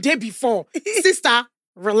fitting the day before. Sister,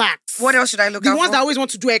 Relax. What else should I look out The ones for? that always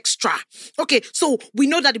want to do extra. Okay, so we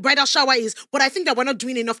know that the bridal shower is, but I think that we're not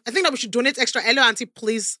doing enough. I think that we should donate extra. Hello, auntie,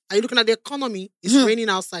 please. Are you looking at the economy? It's raining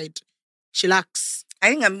outside. Chillax. I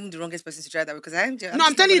think I'm the wrongest person to try that because I'm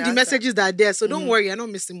telling you the messages that are there, so don't worry, you're not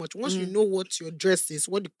missing much. Once you know what your dress is,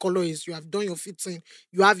 what the color is, you have done your fitting,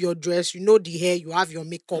 you have your dress, you know the hair, you have your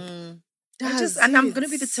makeup. I'm going to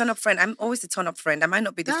be the turn-up friend. I'm always the turn-up friend. I might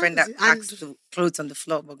not be the friend that packs the clothes on the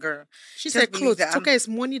floor, but girl. She said clothes. It's okay, it's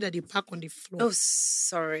money that they pack on the floor. Oh,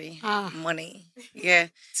 sorry. Money. Yeah.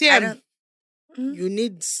 TM, you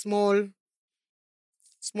need small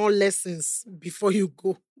lessons before you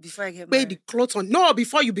go. Before I get Pay married. the clothes on. No,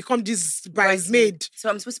 before you become this bridesmaid. So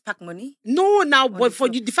I'm supposed to pack money? No, now, but for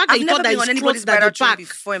you, the fact that you thought that it's clothes that they pack.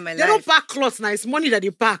 Before in my life. They don't pack clothes now. It's money that they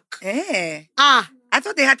pack. I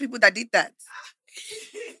thought they had people that did that.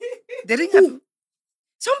 They didn't have...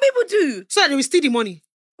 Some people do. So they will steal the money.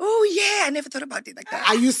 Oh, yeah. I never thought about it like that.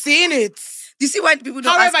 Are you seeing it? You see why people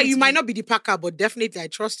don't However, you might not be the packer, but definitely I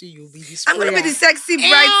trust you. You'll be the sprayer. I'm going to be the sexy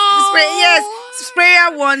bride. Yes.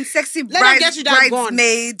 Sprayer one, sexy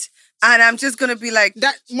bridesmaid. And I'm just going to be like...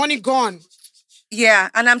 That money gone. Yeah.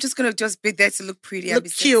 And I'm just going to just be there to look pretty. Look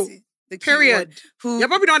cute. Sexy. The period. You're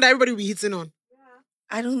probably the one that everybody will be hitting on.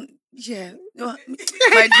 I don't... Yeah. No, my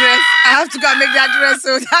dress. I have to go and make that dress.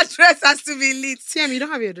 So that dress has to be lit. TM, you don't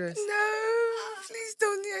have your dress. No. Please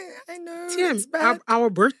don't. I know. TM, our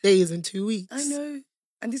birthday is in 2 weeks. I know.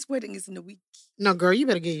 And this wedding is in a week. No, girl, you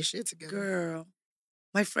better get your shit together. Girl.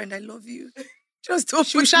 My friend, I love you. Just don't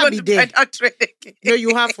put me on the bridal train again. No,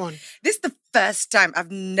 you have fun. This is the first time.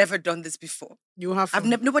 I've never done this before. You have fun.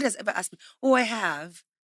 Nobody has ever asked me. Oh, I have.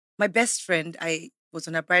 My best friend, I was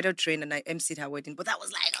on a bridal train and I emceed her wedding, but that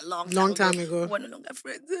was like a long time ago. We're no longer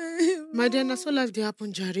friends. My dear, that's all life they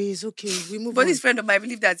happen, Jari. It's okay. We move on. But this friend of mine, I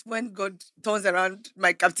believe that when God turns around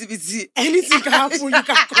my captivity, anything can happen, you can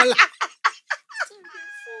call her.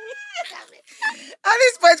 At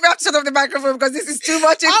this point, we have to shut off the microphone because this is too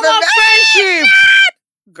much information. Our friendship!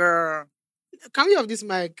 Girl. Can we have this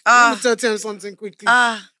mic? Let me tell him something quickly.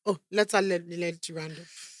 Let you round up.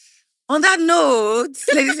 On that note,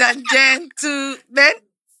 ladies and gentlemen,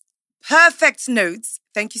 perfect notes.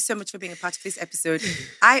 Thank you so much for being a part of this episode.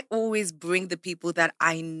 I always bring the people that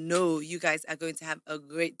I know you guys are going to have a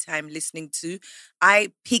great time listening to.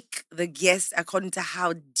 I pick the guests according to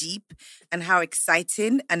how deep and how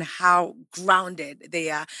exciting and how grounded they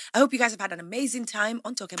are. I hope you guys have had an amazing time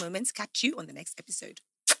on Talking Moments. Catch you on the next episode.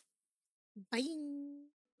 Bye.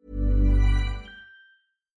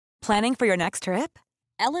 Planning for your next trip?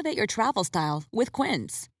 Elevate your travel style with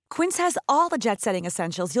Quince. Quince has all the jet-setting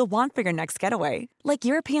essentials you'll want for your next getaway, like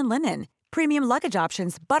European linen, premium luggage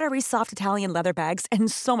options, buttery soft Italian leather bags,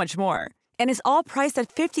 and so much more. And is all priced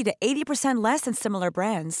at 50 to 80% less than similar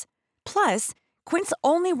brands. Plus, Quince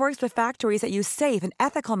only works with factories that use safe and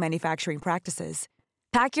ethical manufacturing practices.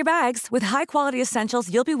 Pack your bags with high-quality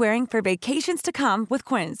essentials you'll be wearing for vacations to come with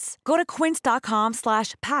Quince. Go to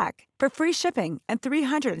quince.com/pack for free shipping and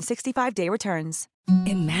 365-day returns.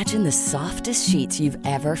 Imagine the softest sheets you've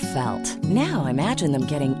ever felt. Now imagine them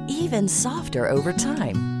getting even softer over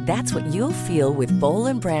time. That's what you'll feel with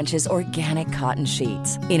Boll & Branch's organic cotton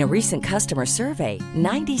sheets. In a recent customer survey,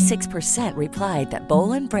 96% replied that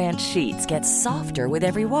Boll & Branch sheets get softer with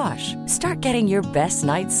every wash. Start getting your best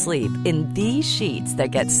night's sleep in these sheets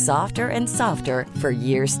that get softer and softer for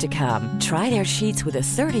years to come. Try their sheets with a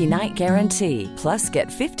 30-night guarantee. Plus, get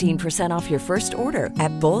 15% off your first order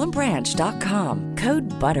at bollandbranch.com. Code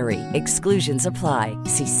BUTTERY. Exclusions apply.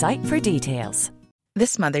 See site for details.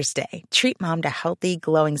 This Mother's Day, treat mom to healthy,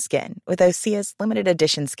 glowing skin with Osea's limited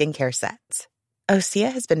edition skincare sets.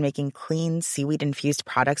 Osea has been making clean, seaweed-infused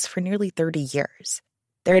products for nearly 30 years.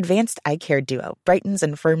 Their advanced eye care duo brightens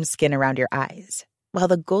and firms skin around your eyes, while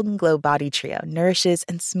the Golden Glow Body Trio nourishes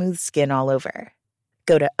and smooths skin all over.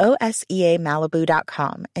 Go to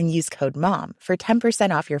OSEAMalibu.com and use code MOM for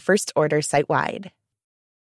 10% off your first order site-wide.